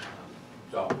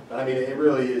 So, but I mean, it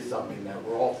really is something that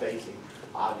we're all facing,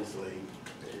 obviously,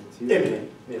 imminent,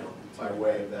 you know, by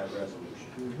way of that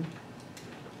resolution.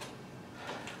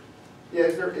 Yeah,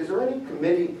 is there any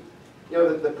committee, you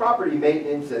know, the property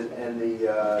maintenance and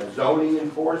the zoning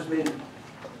enforcement,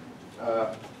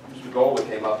 Mr. Golda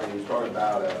came up and he was talking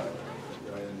about in a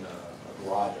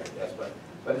garage, I guess, but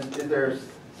is there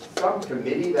some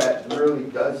committee that really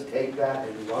does take that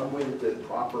and run with the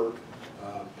proper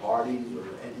parties or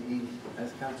entities?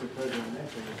 as Council President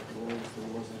mentioned, it belongs to the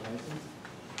laws and license.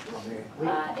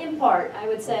 In part, I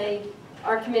would say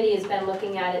our committee has been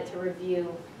looking at it to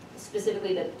review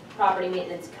specifically the property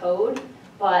maintenance code,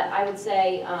 but I would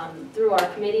say through our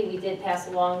committee, we did pass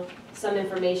along some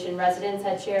information residents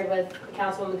had shared with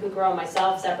Councilwoman Kukrow and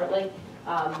myself separately.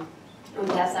 We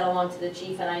passed that along to the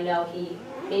chief, and I know he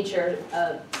made sure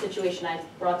a situation I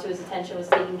brought to his attention was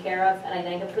taken care of, and I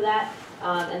thank him for that.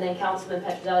 And then Councilman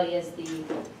Petrozelli is the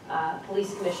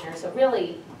police commissioner, so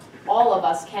really, all of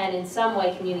us can in some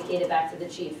way communicate it back to the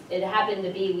chief. It happened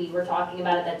to be, we were talking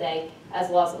about it that day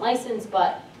as laws and license,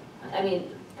 but, I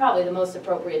mean, probably the most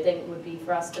appropriate thing would be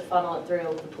for us to funnel it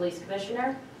through the police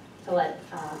commissioner to let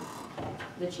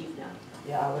the chief know.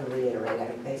 Yeah, I would reiterate, I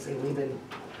mean, basically, we've been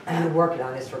working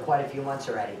on this for quite a few months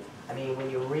already. I mean,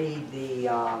 when you read the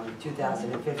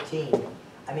 2015,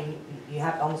 I mean, you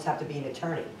almost have to be an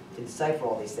attorney to decipher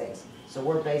all these things. So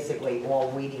we're basically all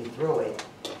weeding through it,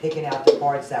 picking out the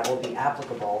parts that will be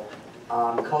applicable.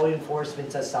 Code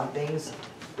enforcement does some things,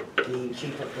 the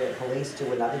chief of the police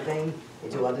do another thing, they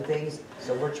do other things.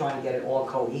 So we're trying to get it all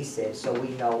cohesive so we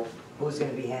know who's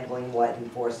gonna be handling what,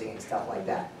 enforcing and stuff like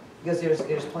that. Because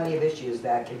there's plenty of issues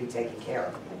that can be taken care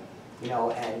of, you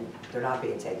know, and they're not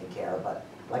being taken care of. But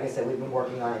like I said, we've been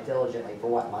working on it diligently for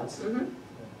what, months? Mm-hmm.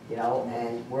 You know,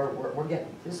 and we're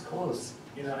getting this close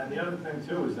You know, and the other thing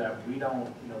too is that we don't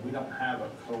have a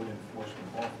code enforcement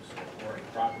officer or a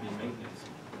property maintenance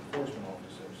enforcement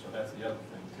officer, so that's the other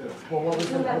thing too. Well, what was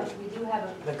We do have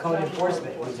a. the code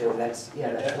enforcement we do, that's,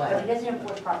 yeah, that's But it Len. doesn't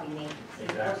enforce property maintenance,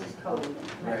 it enforces code.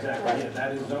 Exactly, yeah,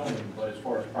 that is zoning, but as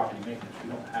far as property maintenance,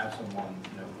 we don't have someone,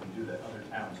 who can do that other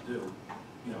towns do.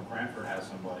 Cranford has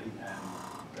somebody, and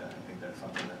I think that's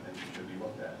something that maybe should be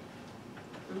looked at.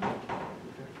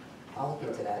 I'll look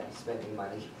into that, spending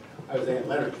money. I was saying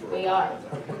Leonard's. We are.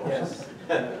 Yes,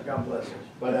 God bless him.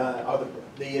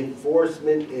 But the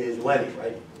enforcement is Lenny,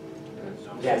 right?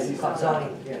 Yes,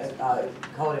 zoning,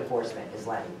 code enforcement is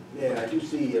Lenny. Yeah, I do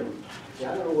see him.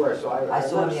 Yeah, I don't know where I saw him. I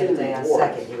saw him the other day on reports.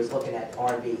 Second, he was looking at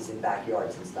RVs in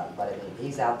backyards and stuff, but I mean,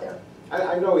 he's out there.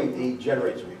 I know he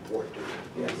generates a report too.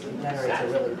 Yes, he generates a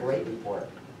really great report.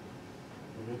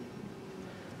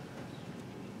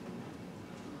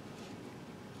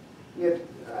 Yeah,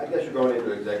 I guess you're going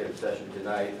into executive session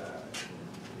tonight.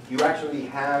 Do you actually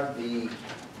have the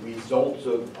results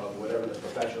of whatever the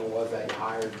professional was that you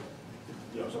hired,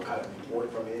 some kind of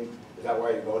report from him? Is that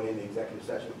why you're going into executive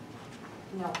session?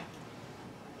 No.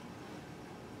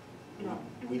 No.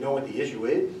 Do we know what the issue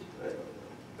is?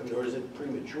 I mean, or is it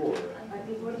premature?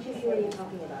 What issue are you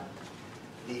talking about?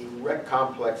 The rec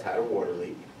complex had a water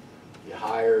leak. You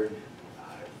hired,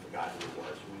 I forgot who it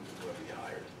was, whoever you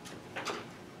hired.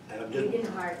 And I'm We just,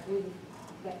 didn't hire,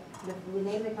 we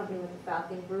named the company with the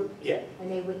Falcon Group, yeah,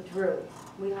 and they withdrew.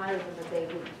 We hired them, but they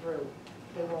withdrew.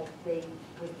 They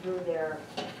withdrew their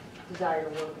desire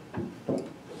to work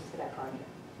for that project.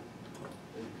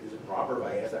 is it proper if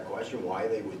I ask that question, why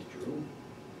they withdrew?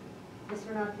 Mr.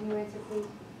 Renard, can you answer, please?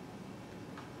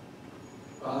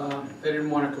 They didn't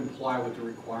want to comply with the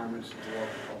requirements of the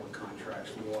local public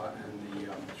contracts law and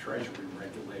the treasury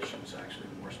regulations, actually,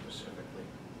 more specifically.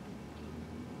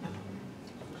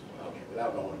 Okay,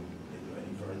 without going into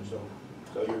any further,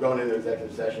 so you're going into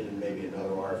executive session and maybe another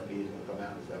RFP is gonna come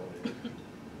out, is that what it is?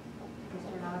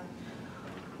 Mr. Renard?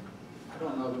 I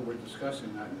don't know that we're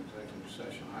discussing that in executive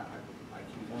session. I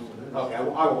can't. Okay, I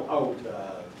won't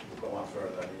go on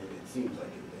further. I mean, it seems like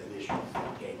an issue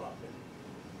that came up, and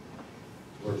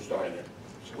we're starting at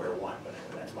square one, but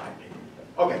that's my opinion.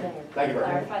 Okay, thank you very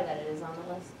much. Clarify that it is on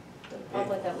the list, the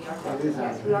public that we are. It is on.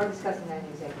 Yes, we are discussing that in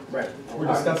executive. Right. We're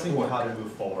discussing how to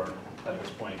move forward at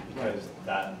this point because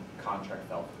that contract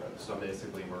fell through. So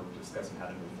basically, we're discussing how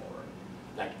to move forward.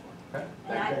 Thank you. Okay?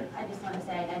 And I just want to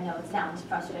say, I know it sounds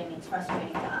frustrating, it's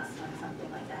frustrating to us when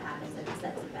something like that happens, and it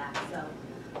sets it back. So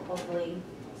hopefully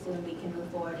soon we can move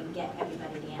forward and get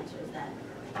everybody the answers that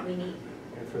we need.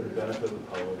 And for the benefit of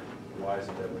the public, why is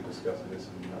it that we're discussing this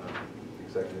in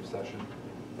executive session?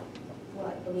 Well,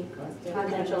 I believe it's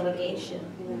Confidential litigation.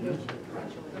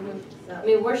 I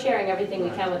mean, we're sharing everything we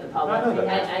can with the public. I know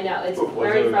that. I know, it's Was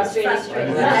very it- frustrating.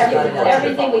 Frustrating.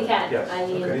 Everything we can. Yes, I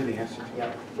mean, okay, the answer.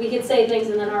 we could say things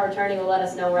and then our attorney will let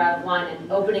us know we're out of line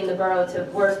and opening the borough to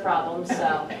worse problems,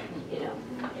 so,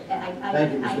 I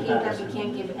Thank you, Mr. hate that Patterson. we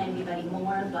can't give anybody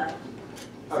more, but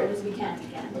as soon as we can, we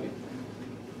can.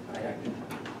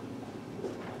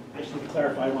 I just need to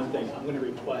clarify one thing. I'm going to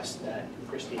request that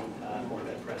Christine, Board of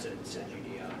Ed President, send you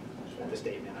the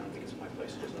statement. I don't think it's my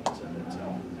place to just let it send it,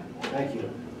 so. Thank you.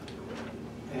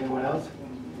 Anyone else?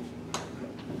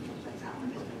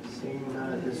 Seeing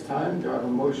none at this time, do I have a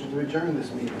motion to adjourn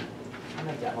this meeting? I'll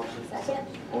make that motion. Second?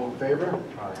 All in favor?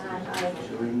 Aye.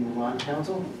 Should we move on,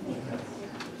 council?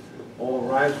 All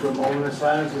rise for a moment of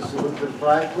silence and salute the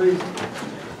flag, please.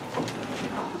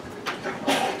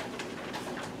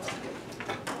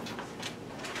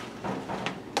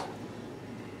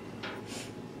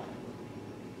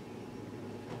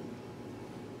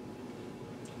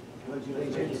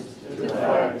 allegiance to the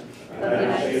flag of the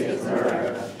United States of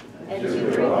America and to the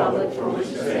republic for which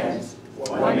it stands,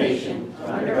 one nation,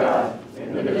 under God,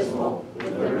 indivisible,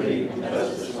 with liberty and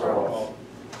justice for all.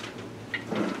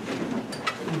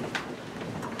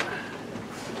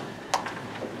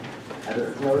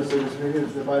 Notice of this meeting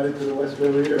is provided to the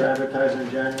Westville Leader, advertised on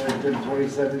January 5th,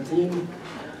 2017.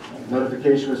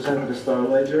 Notification was sent to the Star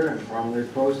Ledger and promptly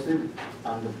posted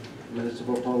on the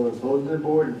Municipal Public Bulletin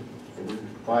Board and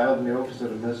filed in the office of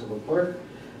the Municipal Clerk,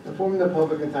 informing the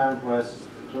public and town place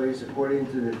according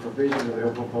to the provisions of the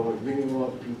Open Public Meeting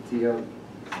Law, PTO,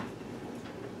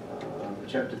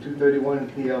 Chapter 231,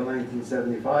 PL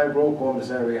 1975. Roll call,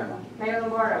 Ms. Ariano. Mayor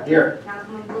Lombardo. Here.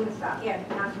 Councilman Blumenstock. Here.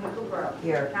 Councilman Kukrow.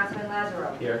 Here. Councilman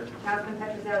Lazaro. Here. Councilman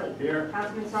Petrozelli. Here.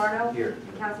 Councilman Sarno. Here.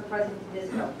 And Council President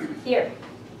Tedisco. Here.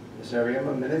 Ms.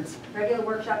 Ariano, minutes. Regular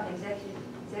workshop and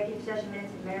executive session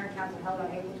minutes of mayor and council held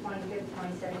on April 25th,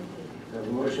 2017. Have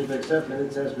a motion to accept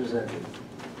minutes as presented.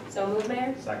 So move,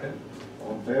 Mayor? Second? All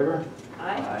All in favor?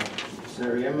 Aye.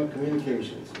 Sariema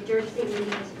Communications, New Jersey State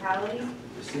Municipalities,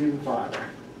 receive and file.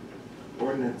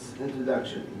 Ordinance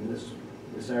introduction. Ms.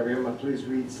 Ariema, please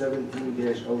read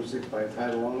 17-06 by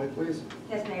title only, please.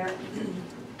 yes, Mayor.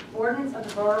 Ordinance of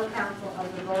the Borough Council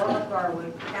of the Borough of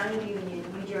Garwood, County of Union,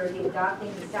 New Jersey,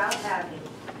 adopting the South Avenue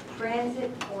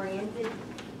Transit-Oriented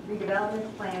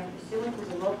Redevelopment Plan pursuant to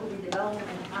the local redevelopment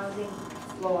and housing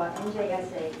law,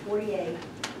 NJSA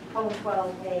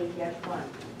 48:12A-1.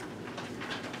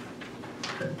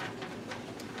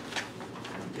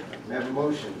 May I have a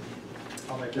motion?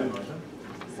 I'll make that motion.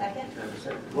 Second? May I have a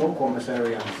second? Roll call, Ms.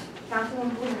 Ariema.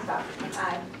 Councilman Blumenstock.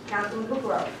 Aye. Councilman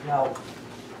Kukrow. No.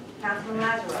 Councilman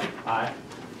Lazaro. Aye.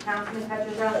 Councilman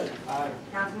Petrozelli. Aye.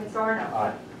 Councilman Sarno.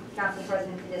 Aye. Council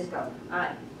President Tedesco.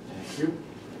 Aye. Thank you.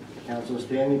 Council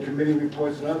Standing Committee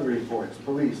reports and other reports.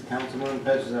 Police, Councilman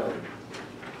Petrozelli.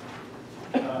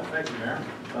 Thank you, Mayor.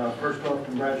 First off,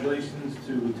 congratulations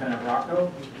to Lieutenant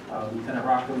Rocco. Lieutenant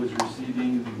Rocco is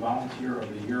receiving the Volunteer of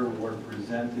the Year Award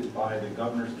presented by the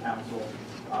Governor's Council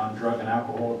on Drug and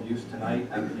Alcohol Abuse tonight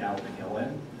at the Galloping Hill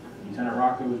Inn. Lieutenant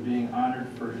Rocco is being honored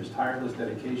for his tireless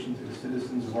dedication to the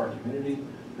citizens of our community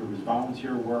through his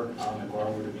volunteer work on the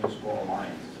Garwood Municipal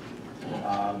Alliance.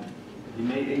 The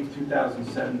May 8,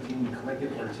 2017 Click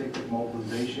It or Ticket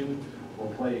mobilization will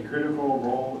play a critical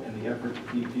role in the effort to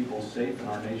keep people safe in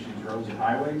our nation's roads and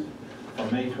highways.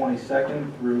 From May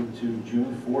 22nd through to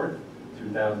June 4th,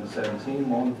 2017,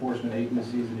 law enforcement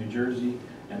agencies in New Jersey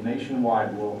and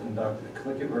nationwide will conduct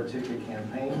Click It or Ticket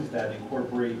campaigns that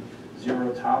incorporate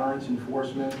zero tolerance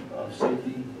enforcement of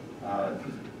safety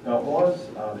belt laws.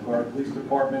 The Garwood Police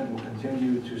Department will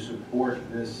continue to support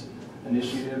this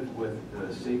initiative with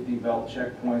the safety belt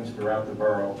checkpoints throughout the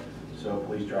borough so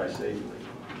police drive safely.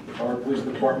 The Garwood Police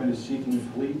Department is seeking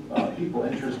people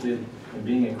interested in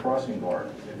being a crossing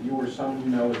guard. If you or someone you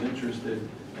know is interested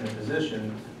in a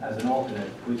position as an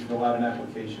alternate, please fill out an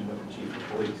application with the Chief of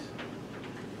Police.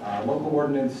 Local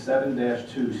Ordinance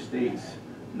 7-2 states,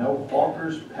 no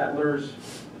hawkers, peddlers,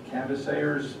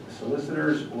 canvassers,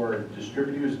 solicitors, or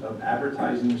distributors of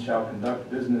advertising shall conduct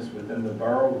business within the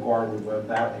borough of Garwood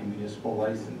without a municipal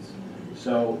license.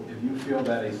 So if you feel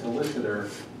that a solicitor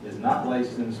is not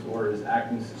licensed or is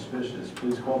acting suspicious,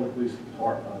 please call the police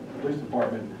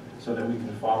department so that we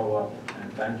can follow up,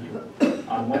 and thank you.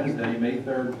 On Wednesday, May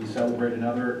 3rd, we celebrate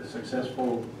another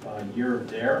successful year of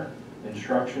DARE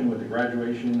instruction with the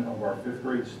graduation of our 5th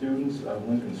grade students of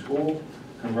Lincoln School.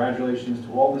 Congratulations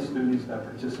to all the students that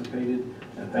participated,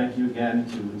 and thank you again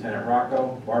to Lieutenant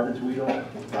Rocco, Barbara Tweedle,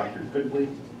 Dr. Quigley,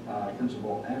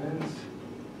 Principal Emmons,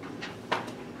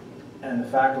 and the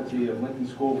faculty of Lincoln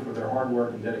School for their hard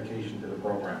work and dedication to the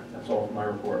program. That's all for my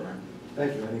report, Mayor.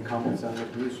 Thank you. Any comments on the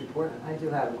police report? I do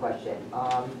have a question.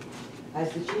 Has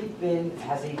the chief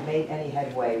has he made any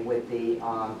headway with the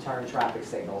turn traffic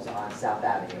signals on South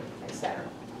Avenue and Center?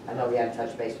 I know we had to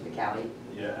touch base with the county.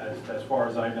 Yeah, as far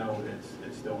as I know,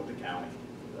 it's still with the county.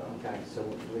 So, Okay, so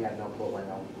we have no clue, I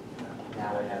know,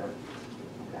 now or never.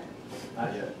 Okay,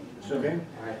 not yet. Okay.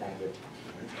 all right, thank you.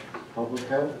 Public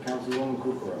Health, Councilwoman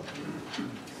Kukrow.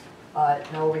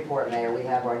 No report, Mayor, we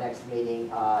have our next meeting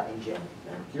in June.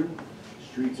 Thank you.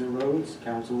 Streets and Roads,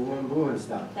 Councilwoman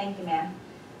Blumenstock. Thank you, Mayor.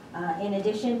 In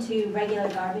addition to regular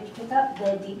garbage pickup,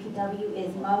 the DPW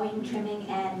is mowing, trimming,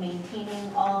 and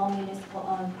maintaining all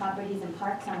municipal-owned properties and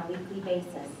parks on a weekly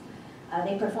basis.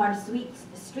 They perform street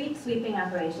sweeping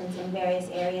operations in various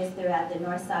areas throughout the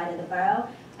north side of the borough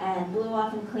and blew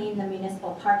off and cleaned the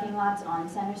municipal parking lots on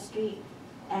Center Street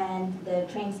and the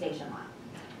train station lot.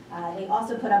 They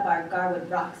also put up our Garwood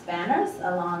Rocks banners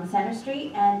along Center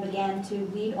Street and began to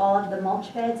weed all of the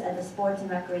mulch beds at the sports and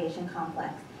recreation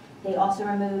complex. They also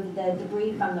removed the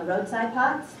debris from the roadside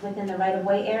pots within the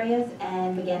right-of-way areas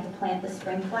and began to plant the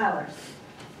spring flowers.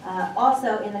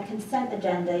 Also, in the consent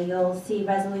agenda, you'll see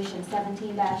Resolution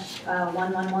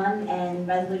 17-111 and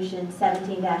Resolution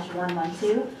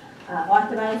 17-112,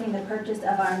 authorizing the purchase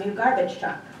of our new garbage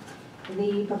truck.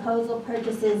 The proposal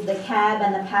purchases the cab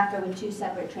and the packer with 2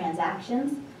 separate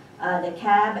transactions. The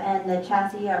cab and the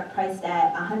chassis are priced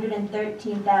at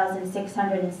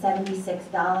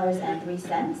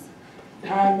 $113,676.03.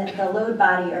 And the load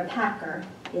body or packer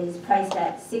is priced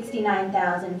at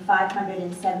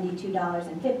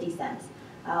 $69,572.50,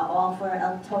 all for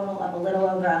a total of a little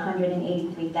over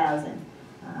 $183,000.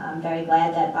 I'm very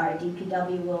glad that our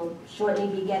DPW will shortly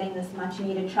be getting this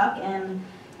much-needed truck, and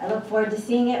I look forward to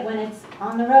seeing it when it's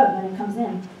on the road, when it comes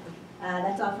in.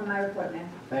 That's all for my report, Mayor.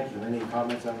 Thank you. Any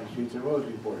comments on the Streets and Roads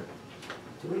report?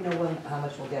 Do we know how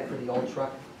much we'll get for the old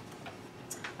truck?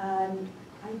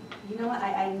 You know what,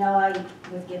 I know I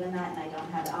was given that and I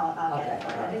don't have it, I'll get it.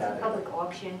 Okay. It's a public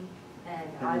auction, and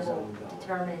I And will so-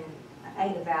 determine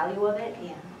the value of it.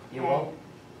 Yeah. You will? And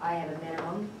I have a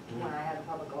minimum when I have a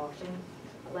public auction.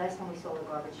 The last time we sold a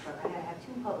garbage truck, I had to have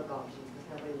 2 public auctions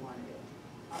because nobody wanted it.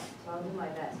 So I'll do my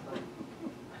best, but.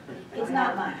 It's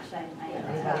not much, I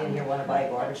Anybody in here want to buy a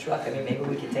garbage truck? I mean, maybe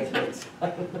we could take bids.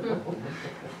 As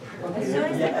soon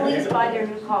as the police buy their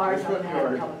new cars, I'm gonna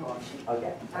have a public auction.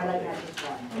 Okay. I'd like to have just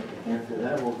one. After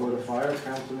that, we'll go to fire,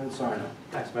 Councilman Sarno.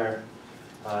 Thanks, Mayor.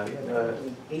 We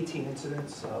had 18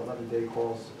 incidents, 11 day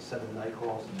calls, 7 night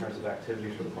calls in terms of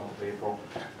activities for the month of April.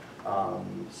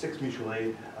 6 mutual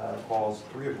aid calls,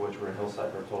 3 of which were in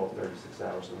Hillside for a total of 36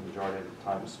 hours, so the majority of the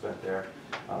time was spent there.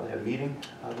 They had a meeting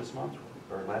this month,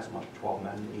 or last month, 12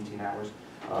 men, 18 hours.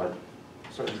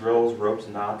 Certain drills, ropes,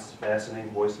 knots, fastening,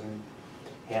 hoisting,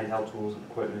 handheld tools and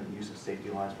equipment, use of safety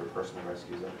lines for personal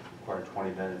rescues that required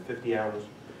 20 men and 50 hours.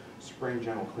 Spring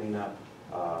general cleanup,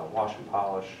 wash and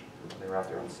polish. They were out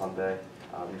there on Sunday.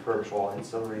 Refurbish all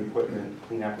ancillary equipment,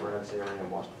 clean apparatus area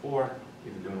and wash the floor,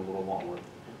 even doing a little lawn work.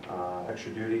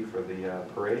 Extra duty for the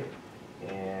parade,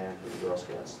 and for the Girl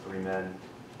Scouts, 3 men,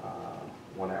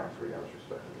 1 hour, 3 hours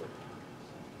respectively.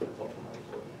 So that's all from my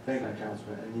report. Thank you,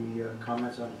 Councilman. Any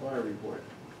comments on fire report?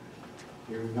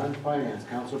 Hearing none, finance,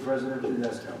 Council President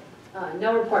Tedesco.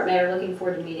 No report, Mayor, looking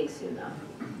forward to meeting soon, though.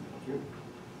 Thank you.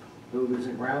 Buildings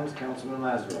and grounds, Councilman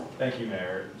Lazaro. Thank you,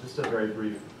 Mayor. Just a very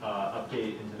brief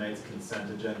update in tonight's consent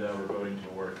agenda. We're voting to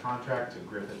award a contract to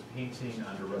Griffith Painting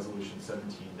under Resolution 17-108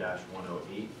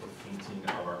 for painting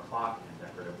of our clock and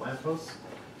decorative lampposts.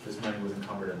 This money was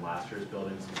encumbered in last year's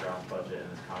buildings and grounds budget,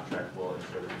 and this contract will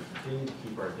ensure that we continue to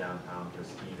keep our downtown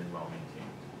pristine and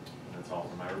well-maintained. And that's all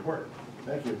for my report.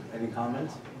 Thank you. Any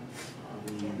comments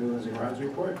on the buildings and grounds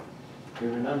report?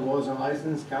 Hearing none, laws and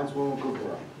license, Councilwoman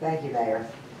Kukrow. Thank you, Mayor.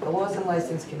 The Laws and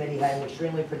License Committee had an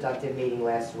extremely productive meeting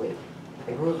last week.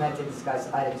 The group met to discuss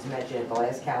items mentioned at the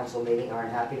last council meeting and are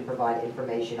happy to provide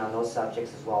information on those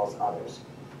subjects as well as others.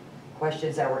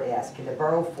 Questions that were asked: can the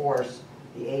borough force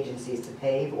the agencies to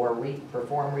pave or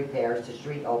perform repairs to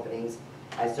street openings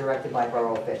as directed by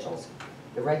borough officials?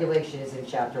 The regulation is in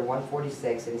Chapter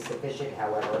 146 and is sufficient,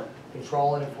 however,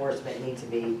 control and enforcement need to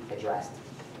be addressed.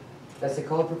 Does the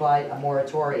code provide a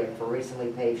moratorium for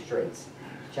recently paved streets?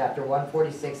 Chapter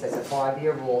 146 has a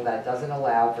 5-year rule that doesn't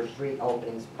allow for street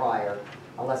openings prior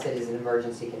unless it is an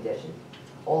emergency condition.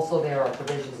 Also, there are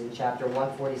provisions in Chapter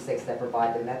 146 that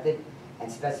provide the method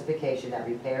and specification that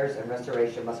repairs and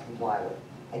restoration must comply with.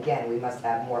 Again, we must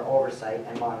have more oversight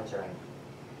and monitoring.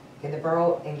 Can the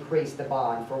borough increase the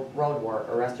bond for road work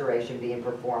or restoration being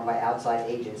performed by outside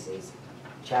agencies?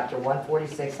 Chapter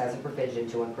 146 has a provision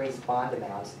to increase bond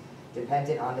amounts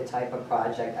dependent on the type of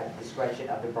project at the discretion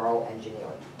of the borough engineer.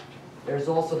 There is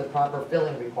also the proper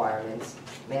filling requirements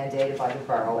mandated by the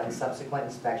borough and subsequent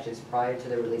inspections prior to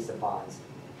the release of bonds.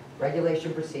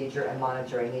 Regulation procedure and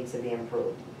monitoring needs to be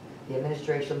improved. The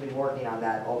administration will be working on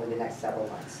that over the next several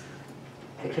months.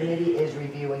 The committee is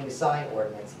reviewing the sign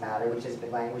ordinance matter, which has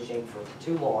been languishing for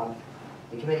too long.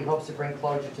 The committee hopes to bring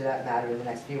closure to that matter in the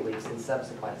next few weeks and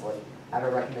subsequently have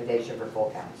a recommendation for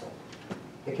full council.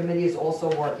 The committee is also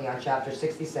working on Chapter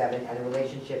 67 and the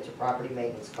relationship to property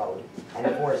maintenance code and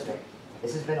enforcement.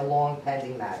 This has been a long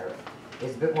pending matter.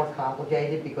 It's a bit more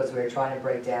complicated because we are trying to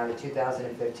break down the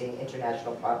 2015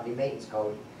 International Property Maintenance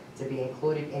Code to be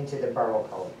included into the Borough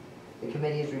Code. The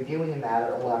committee is reviewing the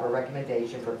matter and will have a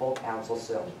recommendation for full council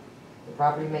soon. The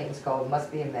Property Maintenance Code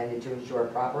must be amended to ensure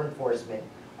proper enforcement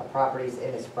of properties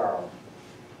in this borough.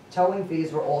 Towing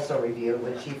fees were also reviewed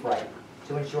with Chief Wright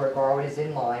to ensure Garwood is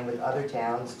in line with other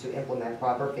towns to implement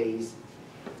proper fees.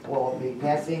 We'll be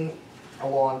passing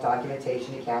along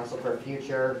documentation to council for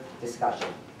future discussion.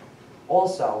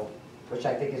 Also, which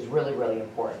I think is really, really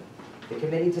important, the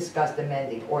committee discussed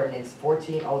amending Ordinance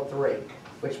 1403,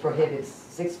 which prohibits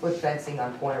 6-foot fencing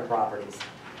on corner properties.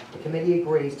 The committee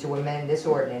agrees to amend this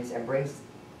ordinance and brings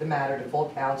the matter to full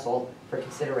council for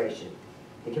consideration.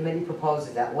 The committee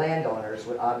proposes that landowners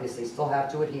would obviously still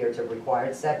have to adhere to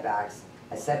required setbacks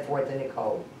as set forth in the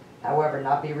code, however,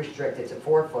 not be restricted to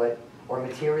 4-foot or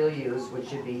material use, which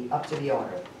should be up to the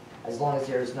owner, as long as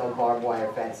there is no barbed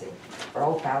wire fencing.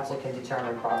 Borough council can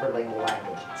determine proper legal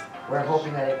language. We're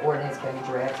hoping that an ordinance can be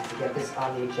drafted to get this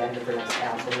on the agenda for next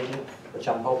council meeting, which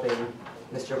I'm hoping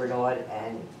Mr. Renaud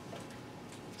and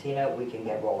Tina, we can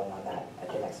get rolling on that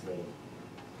at the next meeting.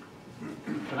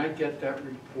 Can I get that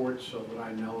report so that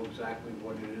I know exactly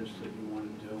what it is that you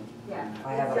want to do? Yeah,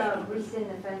 I have it's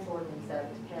rescind the fence ordinance that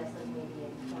was passed like maybe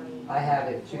in 20. I have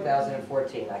it,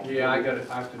 2014. Yeah, I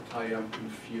have to tell you, I'm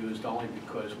confused, only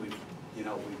because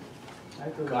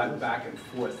gone back and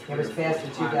forth It three was or four passed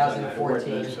in times on that 2014.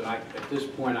 ordinance, and at this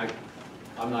point,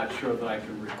 I'm not sure that I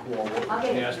can recall what I'll we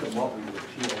get it. passed and what we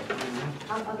repealed.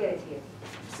 I'll get it to you.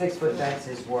 6-foot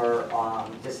fences were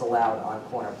disallowed on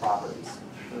corner properties.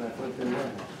 But I thought they were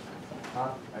now. Huh?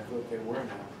 I thought they were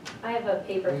now. I have a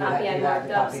paper You copy have- I you have marked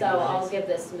the up, copy so of the I'll minutes? give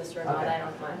this to Mr. Ahmad, Okay. I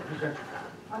don't mind.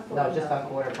 I'll fill No, it just out. on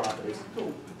corner properties.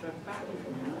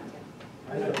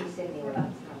 I know you said they were not.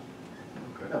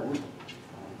 No, we,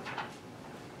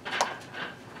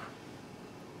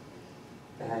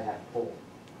 They had to have full.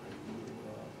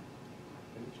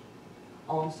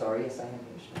 Oh, I'm sorry, yes, I am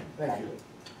finished. Thank you.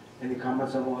 Any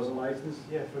comments on laws and license?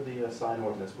 Yeah, for the sign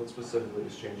ordinance, what specifically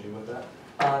is changing with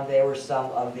that? There were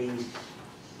some of the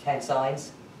tent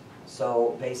signs.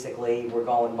 So basically, we're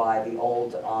going by the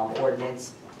old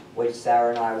ordinance, which Sarah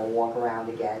and I will walk around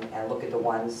again and look at the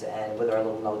ones and with our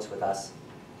little notes with us.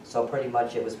 So pretty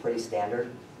much it was pretty standard.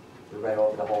 We read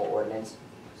over the whole ordinance,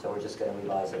 so we're just gonna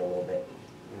revise it a little bit.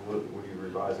 And what are you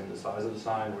revising, the size of the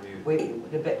sign, what are you?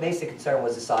 The basic concern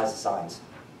was the size of signs.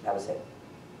 That was it.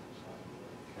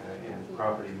 Okay, and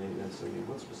property maintenance, I mean,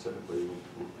 what specifically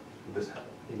would this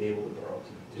enable the borough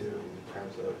to do in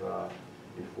terms of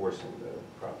enforcing the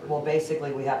property? Well,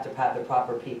 basically, we have to have the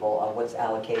proper people on what's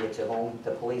allocated to whom.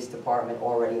 The police department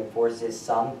already enforces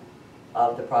some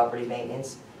of the property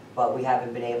maintenance, but we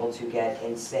haven't been able to get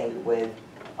in sync with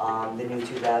the new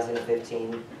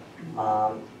 2015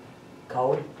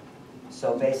 code.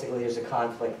 So basically, there's a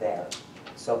conflict there.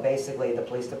 So basically, the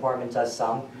police department does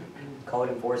some, code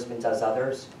enforcement does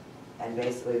others, and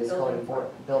basically this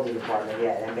building department,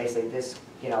 yeah, and basically this,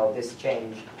 this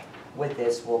change with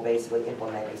this will basically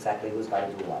implement exactly who's got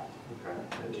to do what.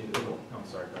 Okay. And Oh, I'm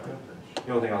sorry, go ahead, finish.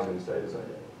 the only thing I was gonna say is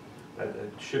that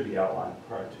it should be outlined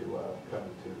prior to coming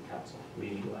to the council,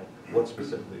 meaning like what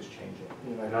specifically is changing.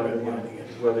 Yeah, like And other- redlining it.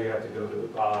 Whether you have to go to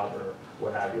Bob or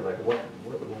what have you, like what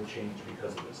will change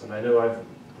because of this? And I know I've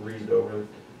breezed over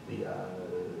the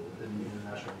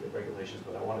international regulations,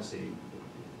 but I wanna see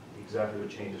exactly what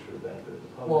changes for the benefit of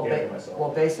the Well, public and for myself. well,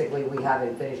 basically, we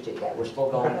haven't finished it yet. We're still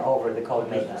going over the code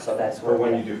maintenance, so that's For where.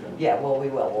 when you do finish. Yeah, well, we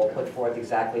will. We'll put forth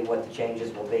exactly what the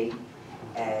changes will be,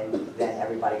 and then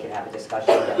everybody can have a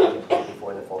discussion, and then we can put it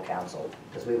before the full council,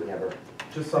 because we would never.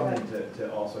 Just something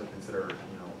to also consider,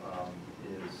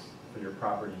 is for your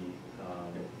property,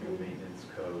 your maintenance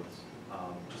codes,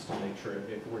 just to make sure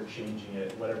if we're changing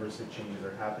it, whatever changes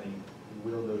are happening,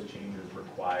 will those changes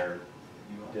require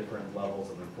different levels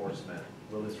of enforcement?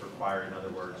 Will this require, in other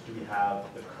words, do we have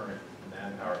the current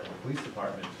manpower in the police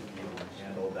department to be able to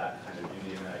handle that kind of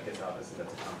duty? And I guess obviously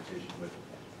that's a conversation with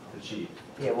the chief.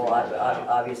 Yeah, well,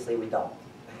 obviously, we don't.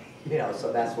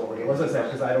 So that's what we're Well, as I gonna said,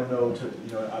 because I don't know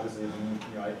obviously,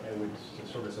 I would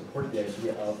sort of support the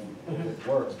idea of if it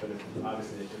works, but if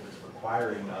obviously if it's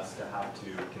requiring us to have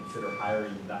to consider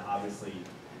hiring, that obviously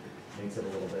makes it a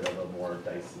little bit of a more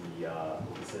dicey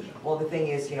decision. Well, the thing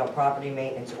is, property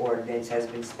maintenance ordinance has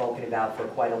been spoken about for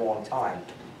quite a long time.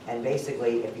 And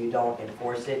basically, if you don't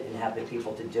enforce it and have the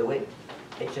people to do it,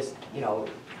 it just,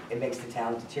 it makes the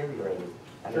town deteriorated.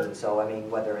 I mean,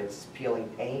 whether it's peeling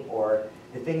paint or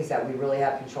the things that we really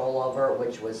have control over,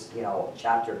 which was,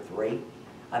 chapter 3.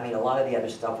 I mean, a lot of the other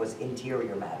stuff was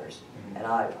interior matters. And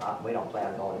we don't plan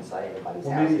on going inside anybody's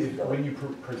Well, houses. maybe to do it. when you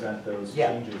present those Yeah.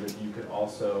 changes, if you could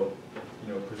also,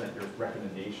 present your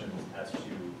recommendations as to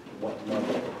what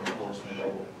level of enforcement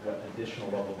or what additional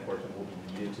level of enforcement will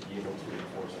be needed to be able to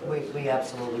enforce those. We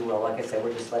absolutely will. Like I said,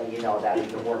 we're just letting you know that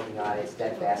we've been working on it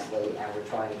steadfastly, and we're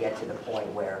trying to get to the point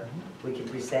where we can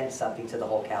present something to the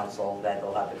whole council that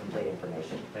they'll have the complete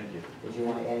information. Thank you. Did you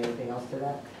want to add anything else to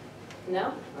that?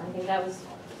 No, I think that was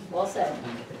well said.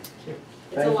 It's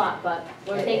a Thank you. lot, but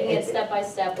we're taking it step by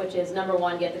step, which is number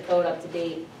one, get the code up to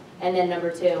date. And then number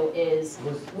two is,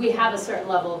 we have a certain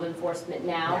level of enforcement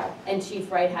now, and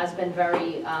Chief Wright has been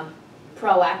very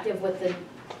proactive with the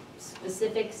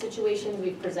specific situations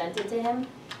we've presented to him.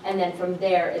 And then from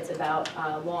there, it's about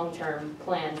a long-term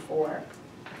plan for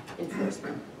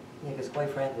enforcement. Yeah, because quite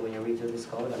frankly, when you read through this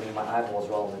code, I mean, my eyeballs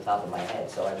roll on the top of my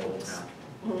head, so I mean, it's,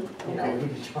 we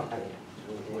can try.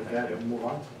 With that, we'll move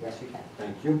on. Yes, you can.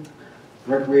 Thank you.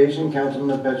 Recreation,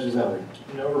 Councilman Petrozelli.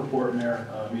 No report, Mayor.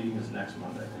 Meeting is next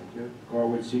Monday. Thank you.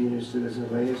 Garwood Senior Citizen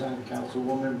Liaison,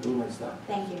 Councilwoman Blumenstock.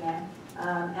 Thank you, Mayor.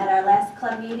 At our last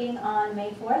club meeting on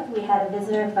May 4th, we had a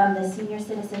visitor from the Senior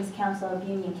Citizens Council of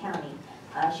Union County.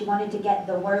 She wanted to get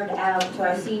the word out to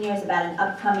our seniors about an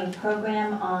upcoming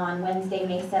program on Wednesday,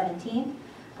 May 17th.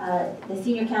 The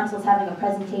Senior Council is having a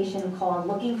presentation called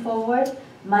Looking Forward,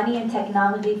 Money and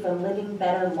Technology for Living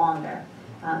Better Longer.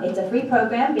 It's a free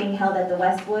program being held at the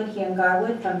Westwood here in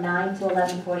Garwood from 9 to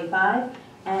 11:45.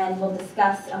 and we'll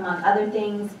discuss, among other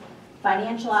things,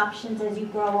 financial options as you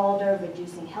grow older,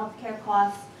 reducing healthcare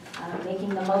costs, making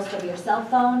the most of your cell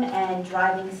phone, and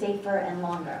driving safer and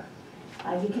longer.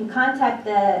 You can contact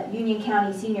the Union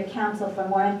County Senior Council for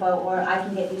more info, or I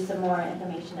can get you some more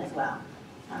information as well.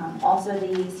 Also,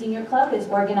 the Senior Club is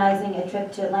organizing a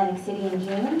trip to Atlantic City in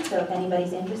June, so if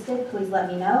anybody's interested, please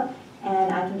let me know,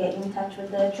 and I can get you in touch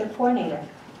with the trip coordinator.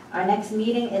 Our next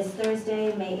meeting is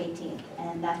Thursday, May 18th,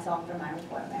 and that's all for my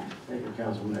report, Mayor. Thank you,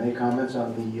 Councilman. Any comments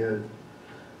on the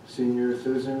senior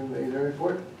citizen liaison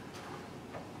report?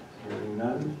 Hearing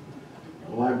none.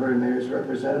 The Library Mayor's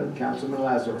representative, Councilman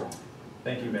Lazaro.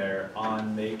 Thank you, Mayor.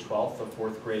 On May 12th, the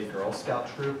 4th grade Girl Scout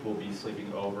troop will be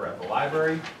sleeping over at the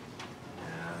library.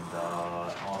 And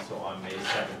also on May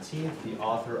 17th, the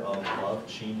author of Love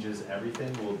Changes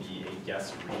Everything will be a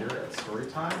guest reader at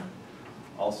Storytime.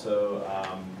 Also,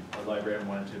 the librarian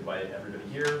wanted to invite everybody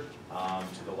here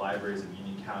to the Libraries of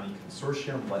Union County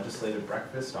Consortium Legislative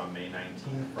Breakfast on May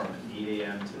 19th from 8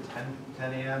 a.m. to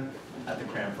 10 a.m. at the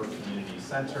Cranford Community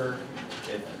Center.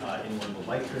 If anyone would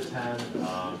like to attend,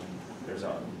 there's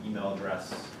an email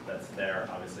address that's there.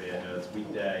 Obviously, I know it's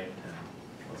weekday and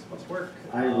most of us work.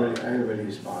 I already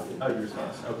responded. Oh, you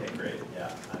responded. Okay, great.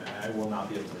 Yeah, I will not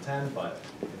be able to attend, but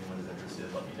if anyone is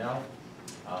interested, let me know.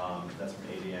 That's from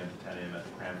 8 a.m. to 10 a.m. at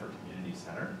the Cranford Community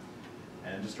Center.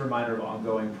 And just a reminder of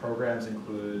ongoing programs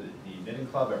include the Knitting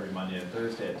Club every Monday and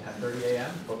Thursday at 10:30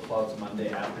 a.m., book clubs Monday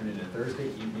afternoon and Thursday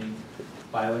evening,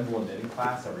 bilingual knitting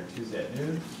class every Tuesday at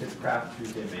noon, Kids Craft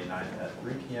Tuesday, May 9th at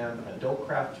 3 p.m., Adult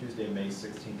Craft Tuesday, May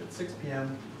 16th at 6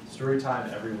 p.m.,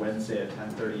 Storytime every Wednesday at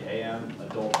 10:30 a.m.,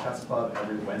 Adult Chess Club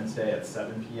every Wednesday at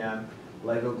 7 p.m.,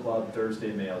 Lego Club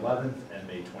Thursday, May 11th and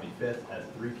May 25th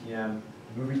at 3 p.m.,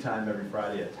 Movie Time every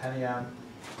Friday at 10 a.m.,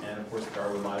 and of course, the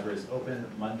Garwood Library is open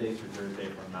Monday through Thursday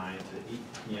from 9 to 8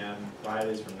 p.m.,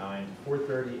 Fridays from 9 to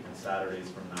 4:30, and Saturdays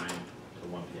from 9 to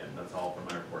 1 p.m. That's all for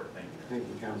my report. Thank you. Thank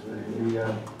you, Councilman. Any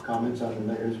comments on the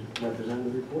mayor's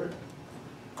representative report?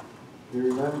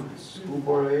 Hearing none. School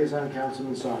Board Liaison,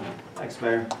 Councilman Simon. Thanks,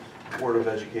 Mayor. Board of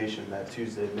Education met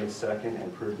Tuesday, May 2nd, and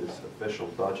approved its official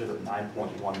budget of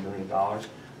 $9.1 million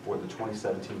for the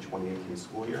 2017-2018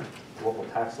 school year. The local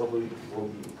tax levy will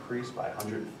be increased by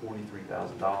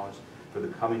 $143,000 for the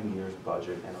coming year's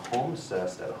budget, and home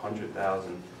assessed at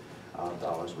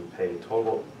 $100,000 would pay a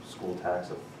total school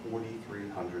tax of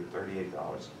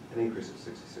 $4,338, an increase of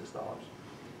 $66.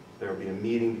 There will be a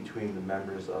meeting between the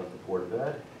members of the Board of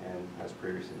Ed, and as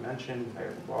previously mentioned,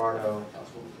 Mayor Lombardo,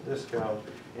 Councilwoman Cadisco,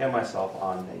 and myself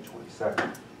on May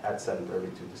 22nd at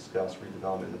 7:30 to discuss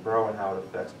redevelopment in the borough and how it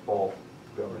affects both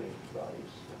governing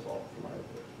bodies. That's all for my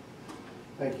report.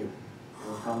 Thank you.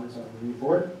 Any comments on the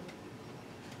report?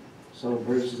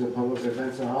 Celebrations of public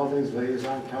events and holidays,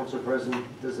 Liaison, Council President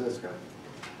DeZiska.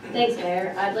 Thanks,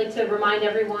 Mayor. I'd like to remind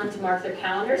everyone to mark their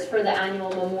calendars for the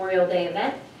annual Memorial Day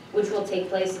event, which will take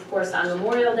place, of course, on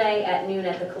Memorial Day at noon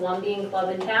at the Columbian Club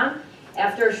in town.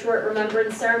 After a short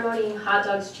remembrance ceremony, hot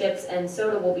dogs, chips, and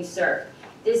soda will be served.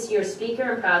 This year's speaker,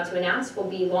 I'm proud to announce, will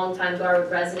be longtime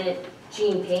Garwood resident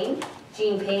Gene Payne.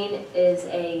 Gene Payne is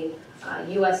a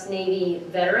U.S. Navy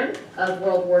veteran of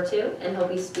World War II, and he'll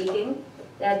be speaking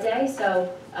that day. So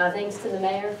thanks to the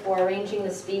mayor for arranging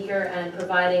the speaker and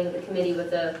providing the committee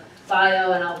with a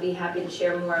bio, and I'll be happy to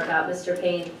share more about Mr.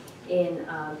 Payne in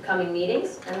coming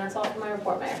meetings. And that's all for my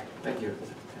report, Mayor. Thank you.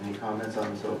 Any comments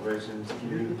on the celebrations?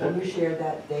 Can you share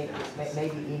that date?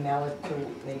 Maybe email it to,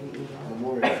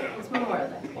 Memorial. It's Memorial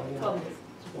Day. 12 days.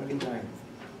 29th.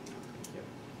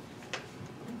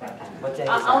 What day is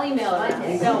I'll that? email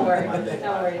it. Don't worry.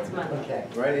 Don't worry. It's Monday. Okay,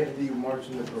 Right after you march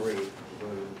in the parade.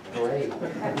 great.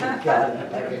 Got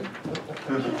it.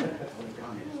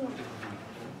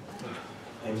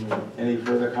 Any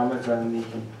further comments on the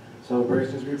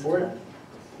celebrations report?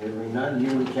 Hearing none.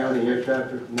 Union County Air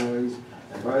Traffic Noise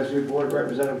Advisory Board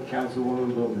Representative,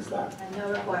 Councilwoman Blumenstock. And no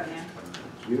report, Mayor.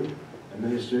 Thank you.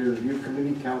 Administrative Review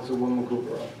Committee, Councilwoman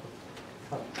Cooper.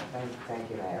 Thank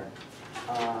you, Mayor.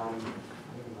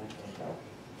 Where did my thing go?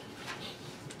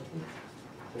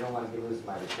 We don't want to lose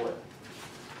my report.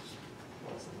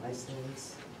 Some nice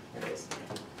things. There it is.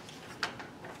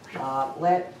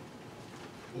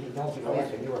 You don't be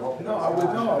laughing, you were hoping. No,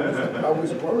 I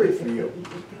was worried for you.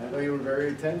 I know you were very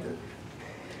attentive.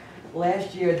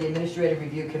 Last year, the Administrative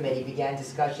Review Committee began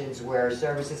discussions where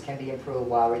services can be improved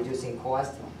while reducing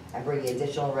cost and bringing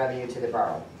additional revenue to the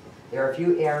borough. There are a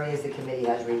few areas the committee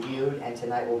has reviewed, and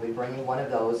tonight we'll be bringing one of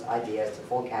those ideas to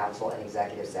full council in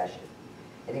executive session.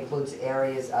 It includes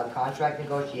areas of contract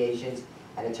negotiations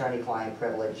and attorney-client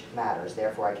privilege matters.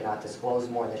 Therefore, I cannot disclose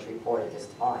more in this report at this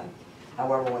time.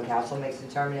 However, when council makes a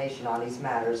determination on these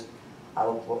matters, I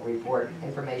will report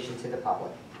information to the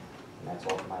public. And that's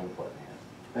all for my report, Mayor.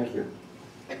 Thank you.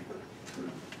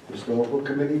 Historical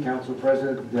Committee, Council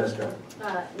President Tedesco.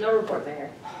 No report, Mayor.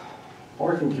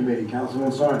 Parking Committee,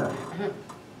 Councilman Sarno.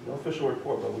 No official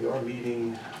report, but we are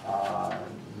meeting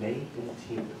May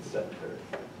 15th at 7:30.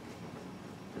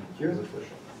 Thank It's you.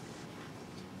 official.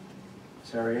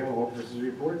 Sarajevo Officers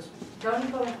Reports.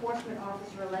 Zoning Code Enforcement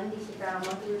Officer Lendy sent down a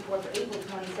monthly report for April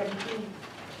 2017.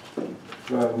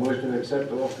 Do I have a motion to accept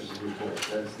the officers' report?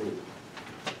 That's the,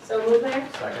 So move, Mayor?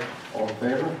 Second? all in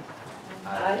favor?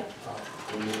 Aye.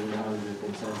 We're moving on to the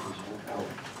consent agenda.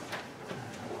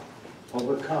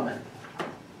 Public comment.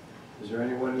 Is there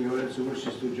anyone in the audience who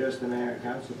wishes to address the mayor and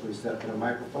council? Please step to the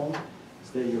microphone,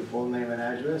 state your full name and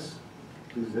address.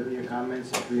 Please limit your comments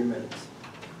to 3 minutes.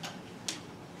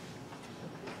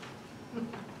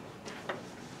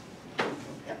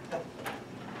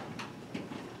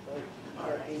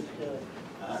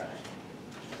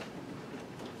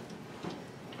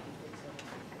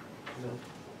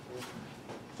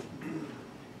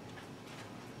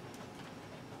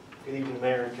 Good evening,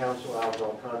 Mayor and Council. Al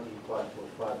Belconte,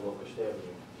 545 Locust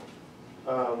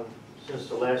Avenue. Since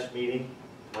the last meeting,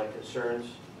 my concerns,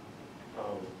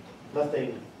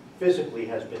 nothing physically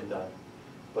has been done,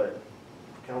 but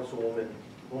Councilwoman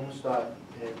Umstadt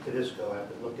and Tedesco have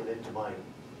been looking into my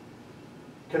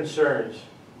concerns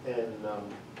and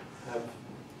have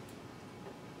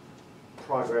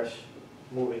progress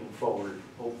moving forward,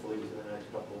 hopefully within the next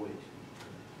couple of weeks.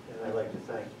 And I'd like to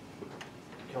thank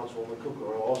Councilwoman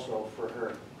Kukrow also for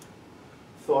her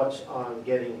thoughts on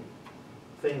getting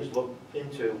things looked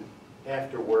into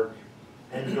after work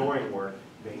and during work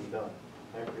being done.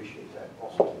 I appreciate that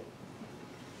also.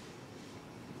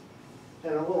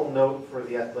 And a little note for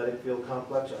the athletic field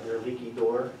complex under leaky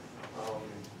door.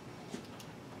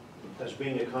 As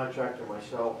being a contractor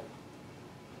myself,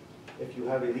 if you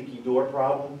have a leaky door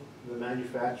problem, the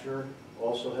manufacturer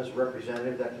also has a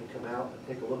representative that can come out and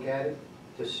take a look at it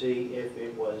to see if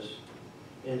it was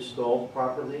installed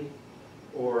properly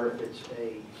or if it's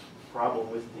a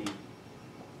problem with the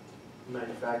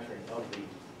manufacturing of the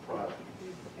product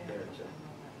there too.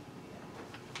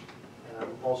 And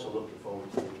I'm also looking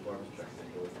forward to the department's check.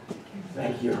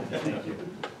 Thank you. Thank you.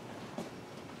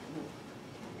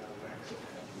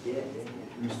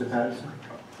 Mr. Patterson?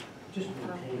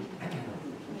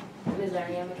 Ms.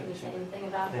 Ariema, can you say anything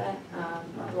about that?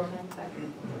 Door manufacturer?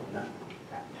 No.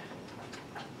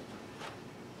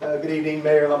 Good evening,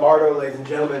 Mayor Lombardo, ladies and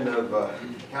gentlemen of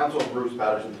Council. Bruce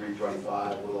Patterson,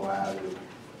 325 Willow Avenue.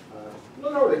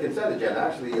 Looking over the consent agenda,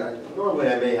 actually, normally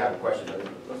I may have a question, but it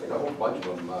looks like a whole bunch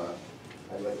of them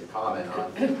I'd like to comment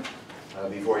on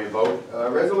before you vote.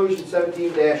 Resolution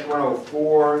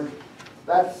 17-104,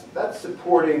 that's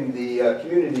supporting the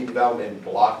Community Development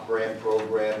Block Grant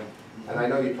Program. And I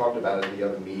know you talked about it at the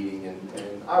other meeting,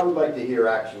 and I would like to hear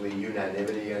actually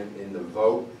unanimity in the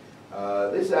vote.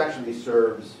 This actually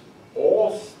serves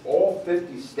all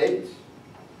 50 states,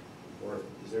 or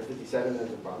is there 57 as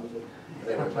a problem?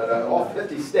 Anyway, but all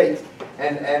 50 states,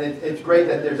 and it's great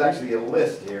that there's actually a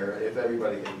list here, if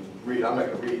everybody can read. I'm not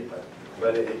going to read it,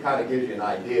 but it kind of gives you an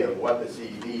idea of what the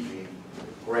CDBG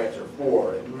grants are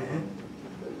for, and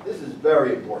this is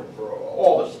very important for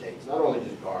all the states, not only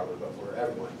just Garwood, but for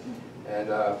everyone. And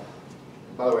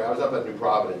by the way, I was up at New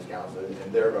Providence Council,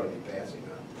 and they're going to be passing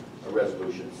a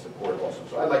resolution to support also.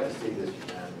 So I'd like to see this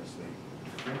unanimously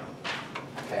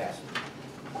passed.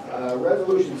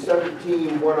 Resolution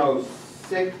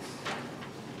 17-106.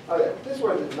 This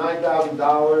was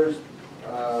 $9,000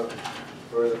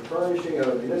 for the furnishing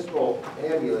of municipal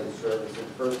ambulance service and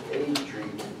first aid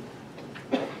treatment.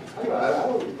 I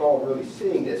don't recall really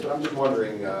seeing this, but I'm just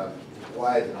wondering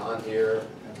why it's on here.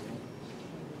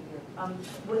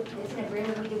 It's an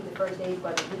agreement we do with the first aid,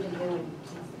 but we've been doing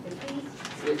since the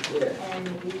 50s. Yeah. And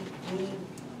we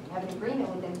have an agreement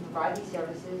with them to provide these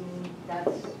services, and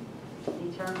that's the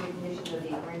terms and conditions of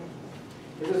the agreement.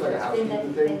 Is this like a It's been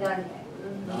housekeeping been thing? done,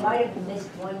 we might have missed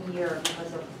 1 year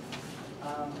because of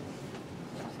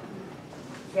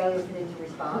failure for them to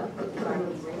respond to the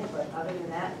agreement, but other than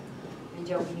that, I mean,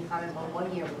 Joe, can you comment on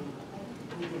 1 year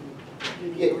we didn't do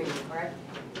the Yeah. agreement, correct?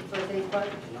 The first aid part? I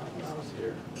was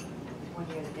here. 1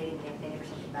 year that they never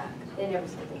sent it back. They never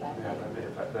sent it back. Yeah,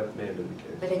 that may have been the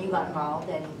case. But then you got involved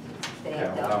and they Yeah,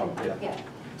 ended up, yeah. yeah.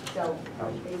 So,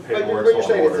 But you're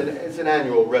saying it's an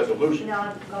annual resolution? you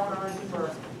know, going on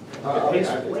for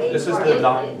This is the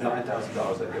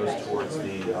 $9,000 that goes towards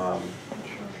the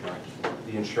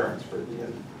insurance for the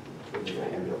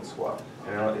ambulance squad.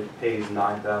 And it pays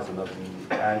 $9,000 of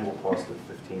the annual cost of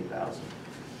 $15,000.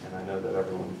 And I know that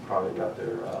everyone probably got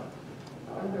their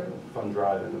fund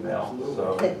drive in the mail,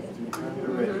 so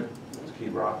let's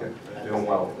keep rocking, doing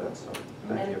well with that, so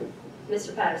thank you.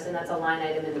 Mr. Patterson, that's a line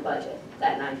item in the budget,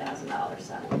 that $9,000,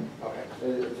 so. Okay,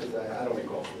 it's just, I don't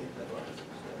recall seeing it, that's why.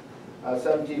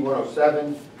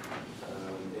 17107,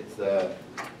 it's the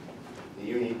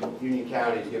Union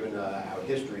County is giving out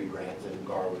history grants, and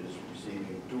Garwood is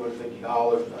receiving $250. I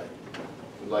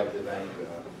would like to thank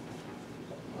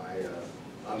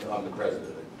I'm the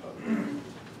president of the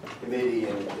committee,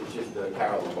 and it's just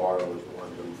Carol Lombardo is the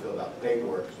one who filled out the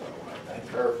paperwork, so I want to thank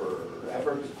her for her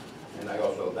efforts, and I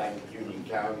also thank Union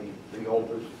County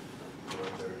freeholders for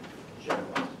their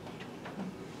generosity.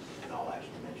 And I'll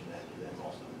actually mention that to them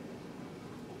also.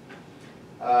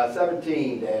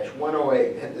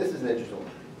 17-108, and this is an interesting one.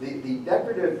 The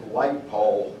decorative light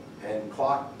pole and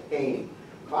clock painting,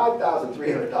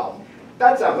 $5,300.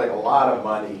 That sounds like a lot of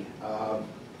money.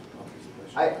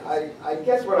 I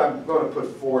guess what I'm going to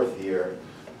put forth here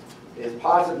is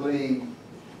possibly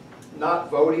not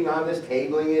voting on this,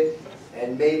 tabling it,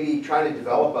 and maybe trying to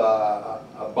develop a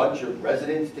bunch of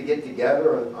residents to get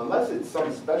together, unless it's some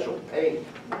special paint,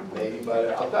 maybe.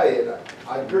 But I'll tell you,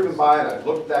 I've driven by and I've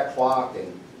looked at that clock,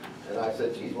 and I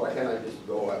said, geez, why can't I just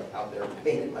go out there and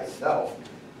paint it myself?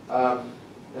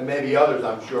 And maybe others,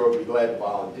 I'm sure, would be glad to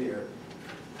volunteer.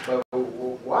 But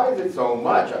why is it so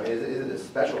much? I mean, is it a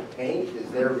special paint? Is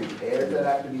there repairs that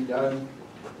have to be done?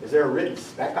 Is there a written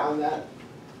spec on that?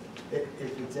 If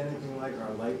it's anything like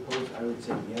our light post, I would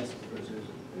say yes, because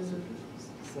there's a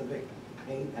specific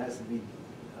paint has to be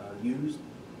used.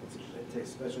 It's a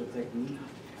special technique. I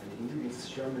believe it's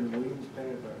Sherman-Williams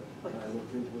paint, but I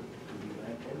looked into it to the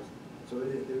light post. So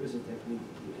there is a technique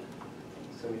to do that.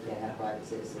 So we can't have private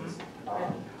citizens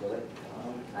do it?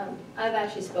 I've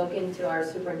actually spoken to our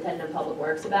superintendent of public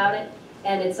works about it,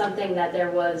 and it's something that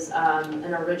there was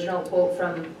an original quote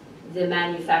from the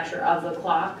manufacturer of the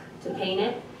clock to paint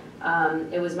it.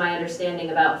 It was my understanding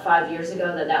about 5 years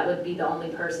ago that that would be the only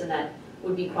person that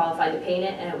would be qualified to paint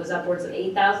it, and it was upwards of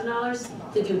 $8,000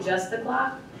 to do just the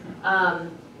clock.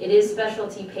 It is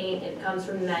specialty paint, it comes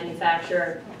from the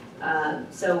manufacturer,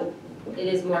 so it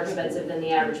is more expensive than the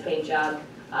average paint job.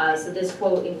 So this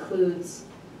quote includes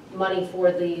money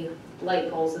for the light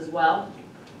poles as well,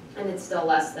 and it's still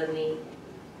less than the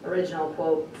original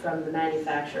quote from the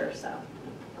manufacturer, so.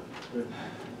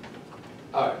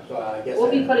 All right, so I guess. We'll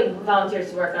be putting volunteers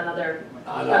to work on other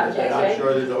projects, I'm right?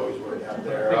 sure there's always work out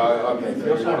there. Okay, We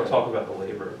also want to talk about the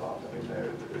labor involved. I mean,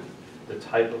 the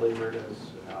type of labor it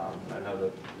is. I know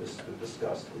that this has been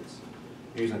discussed. It's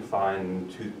using fine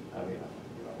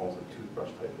almost a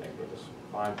toothbrush type thing, but this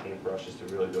fine paintbrushes to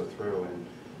really go through and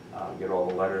get all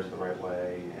the letters the right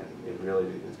way, and it really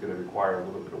is going to require a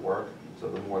little bit of work. So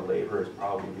the more labor is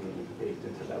probably being baked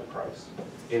into that price,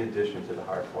 in addition to the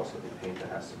higher cost of the paint that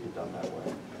has to be done that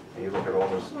way. And you look at all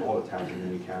the towns in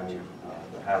Union County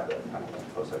that have that kind of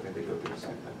cost, I think they go through the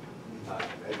same thing. I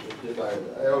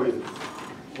always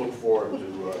look forward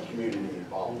to community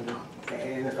involvement.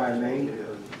 And if I may,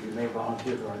 you may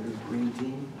volunteer for our new green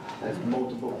team. That's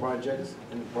multiple projects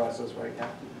in the process right now.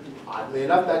 Oddly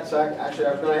enough, that's actually,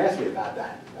 I was going to ask you about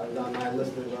that. That was on my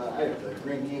list of items, the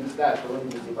green team stats. So let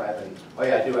me see if I have any. Oh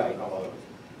yeah, I do have a couple of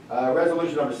them.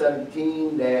 Resolution number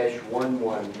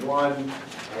 17-111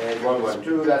 and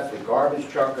 112. That's the garbage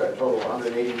truck, a total of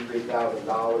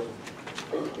 $183,000.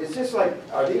 Is this like,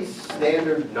 are these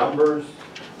standard numbers?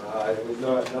 It was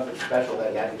nothing special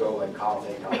that you had to go like column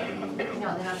A, column B.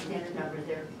 No, they're not standard numbers,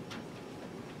 they're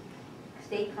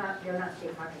they're not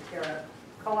state contracts, they're a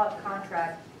co-op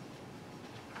contract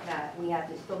that we have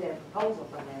to still get a proposal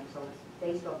from them, so it's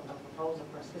based off of a proposal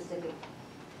for a specific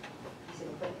piece of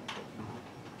equipment.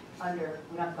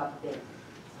 We don't got the bid.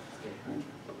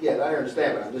 Yeah, I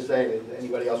understand, but I'm just saying, if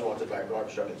anybody else wants to buy a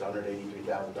garbage truck, it's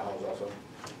 $183,000 also.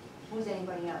 Who's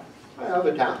anybody else?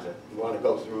 Other towns that you want to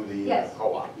go through the Yes.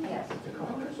 co-op. Yes, So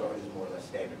it is more or less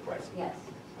standard pricing. yes.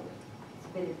 It's a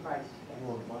bidded price.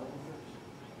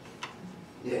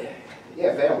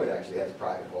 Yeah, Fairwood actually has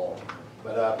private haul.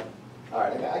 But, all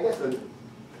right, I guess the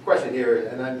question here,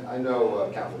 and I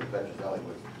know Councilman Petrozelli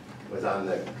was on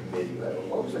the committee, but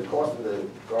what was the cost of the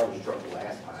garbage truck the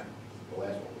last time? The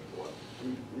last one we bought? Do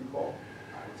you recall?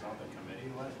 I was on the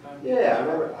committee last time. Yeah, I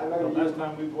remember. The last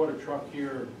time we bought a truck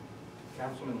here,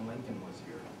 Councilman Lincoln was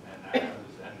here, and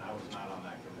I was not on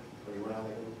that committee. You were on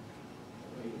that committee?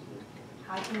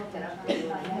 I can look it up, I can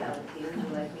find out if you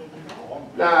would like me to know.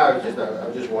 No, I was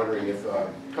just wondering if,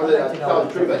 because to tell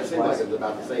the truth, it seemed like it was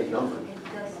about the same number.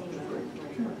 It does seem like.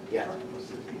 Yeah.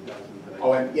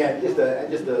 Oh, and yeah, just a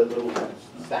little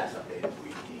status update.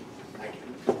 Thank you.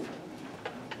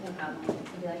 No problem. Would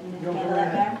you like me to handle that,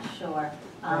 Mayor? Sure.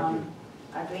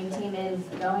 Our green team is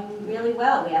going really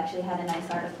well. We actually had a nice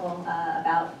article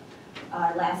about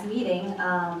our last meeting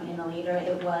in the Leader.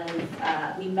 It was,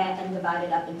 we met and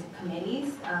divided up into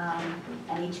committees,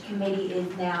 and each committee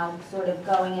is now sort of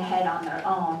going ahead on their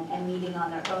own and meeting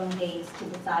on their own dates to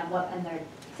decide what, and they're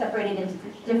separated into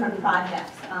different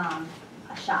projects.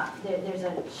 A shop, there's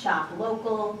a shop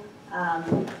local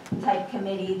type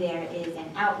committee, there is an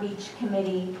outreach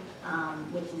committee,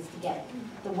 which is to get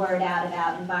the word out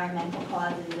about environmental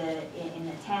causes in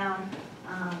the town.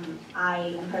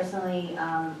 I am personally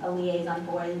a liaison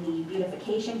for the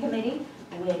beautification committee,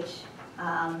 which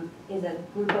is a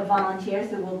group of volunteers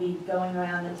who will be going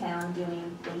around the town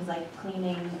doing things like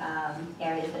cleaning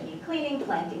areas that need cleaning,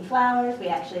 planting flowers. We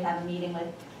actually have a meeting with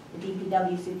the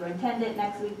DPW superintendent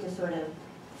next week to sort of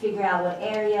figure out what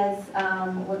areas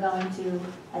we're going to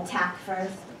attack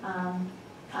first.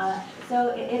 So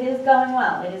it is going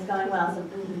well. It is going well. So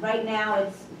right now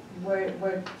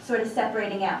we're sort of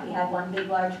separating out. We had one big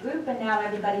large group, and now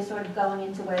everybody's sort of going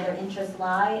into where their interests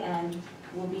lie, and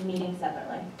we'll be meeting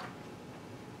separately.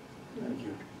 Thank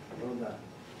you. Well done.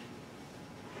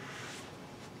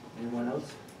 Anyone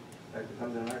else like to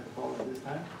come to the microphone at this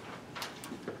time?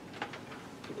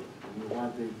 Move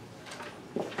on to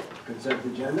consent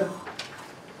agenda.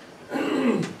 I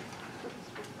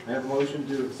have a motion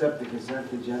to accept the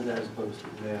consent agenda as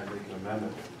posted. May I make an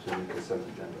amendment to the consent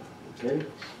agenda? Okay?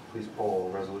 Please poll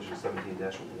resolution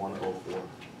 17-104.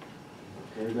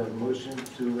 Okay, we have a motion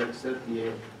to accept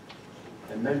the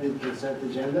amended consent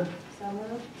agenda. So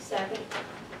moved. Second.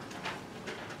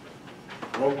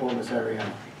 Roll call, Ms.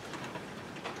 Ariano.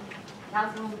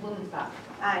 Councilwoman Blumenstock.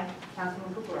 Aye.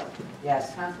 Councilman Kukrow.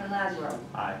 Yes. Councilman Lazaro.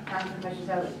 Aye. Councilman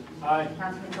Petrozelli. Aye.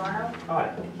 Councilman Zorno.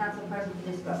 Aye. Council President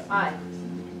Tedisco. Aye.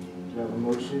 Do we have a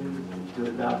motion to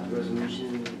adopt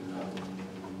resolution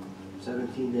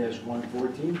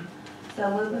 17-114?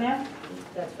 So moved, Mayor.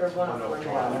 That's for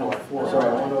 104 now. 104.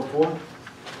 Sorry, 104.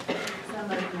 So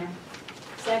moved, Mayor.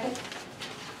 Second.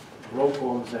 Roll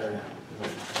call, Ms. Ariano.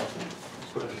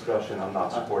 Just quick discussion, I'm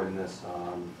not supporting this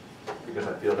because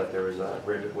I feel that there is a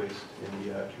rampant waste in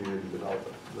the community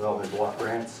development block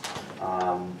grants.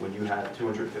 When you have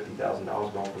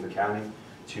 $250,000 going from the county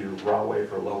to Rahway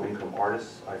for low-income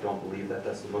artists, I don't believe that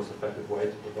that's the most effective way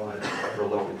to provide for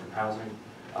low-income housing.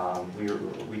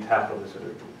 We tackle this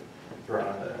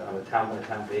on a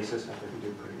town-by-town basis. I think we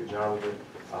do a pretty good job of it.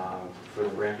 For the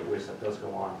rampant waste that does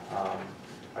go on,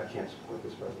 I can't support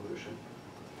this resolution.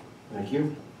 Thank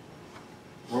you.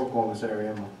 Roll call, Ms.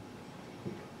 Ariano.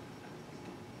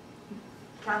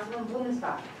 Councilwoman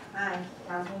Blumenstock. Aye.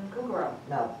 Councilman Kukrow.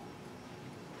 No.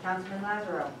 Councilman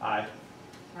Lazaro. Aye.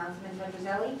 Councilman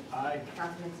Petrozelli. Aye.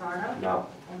 Councilman Sarno. No.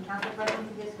 And Council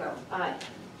President Tedisco. Aye.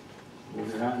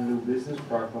 Moving on to new business,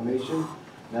 proclamation,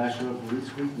 National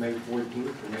Police Week, May 14th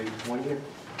to May 20th.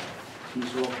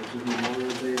 Peace Officers Memorial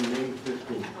Day, May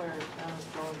 15th.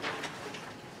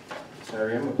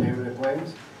 Sorry, I'm a payment of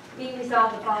claims. Be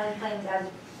resolved, the following claims as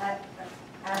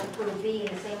approved, be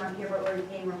in the same on payroll order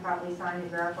payment properly signed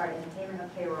and verified in the payment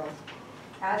of payrolls.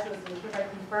 As was hereby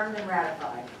confirmed and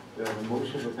ratified. Do I have a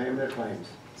motion for payment of claims?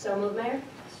 So moved, Mayor.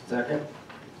 Second?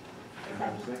 I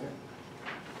have a second.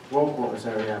 Roll call, Ms.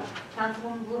 Ariano.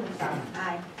 Councilwoman Blumenstock.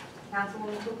 Aye.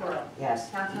 Councilwoman Kukrow. Yes.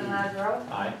 Councilman Lazaro.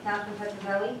 Aye. Councilman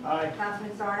Petrozelli. Aye.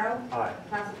 Councilman Sarno. Aye.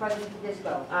 Council President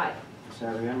Tedisco. Aye. Ms.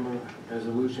 Ariano,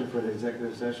 resolution for the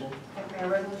executive session.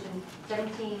 Second, resolution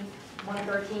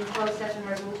 17-113, closed session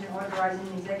resolution authorizing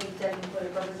an executive session for the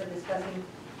purpose of discussing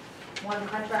one,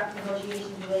 contract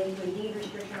negotiations relating to a deed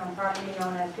restriction on property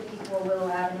known as 54 Willow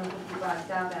Avenue, 55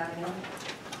 South Avenue.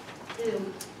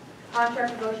 2,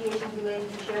 contract negotiations relating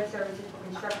to shared services for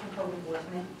construction code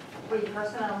enforcement. 3,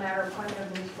 personnel matter, appointment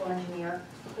of municipal engineer.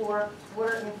 4,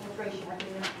 water infiltration at the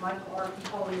Michael R.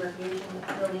 Picoli Recreation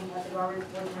Building at the Garwood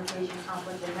Sports and Recreation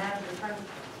Complex and matters of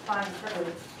attorney-client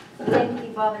privilege relating to the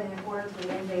above and in accordance with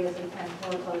NJSA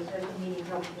 10-4 closed session meetings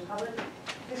open to the public.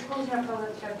 Exclusion of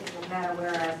public subjects of matter,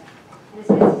 whereas it is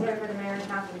necessary for the mayor and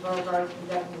council of Borough Borough to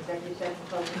conduct an executive session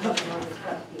closed in order to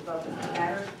discuss the above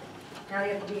matters. Now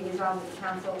therefore be resolved that the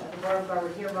council of the Borough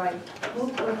Borough hereby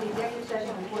move to the executive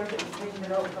session in accordance with the provisions of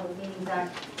the Open Public Meetings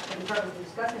Act for the purpose of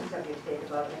discussing subjects stated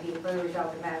above, and be it further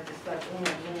resolved the matter discussed in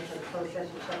and minutes of the closed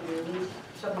session shall be released,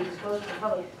 shall be disclosed to the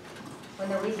public when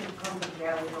the reason for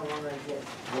confidentiality no longer exists.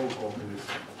 Roll call, please.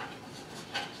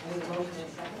 I need a motion in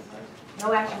a second, first. No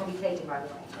action will be taken, by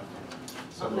the way.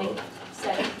 I'll make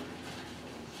second.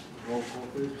 Roll call,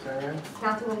 please, Ms. Ariano.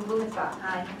 Councilwoman Blumenstock.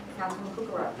 Aye. Councilman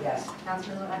Kukrow. Yes.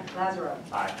 Councilman Lazaro.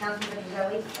 Aye. Councilman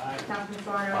Petrozelli. Aye. Councilman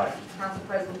Sarno. Aye. Council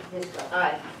President Tedisco.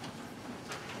 Aye.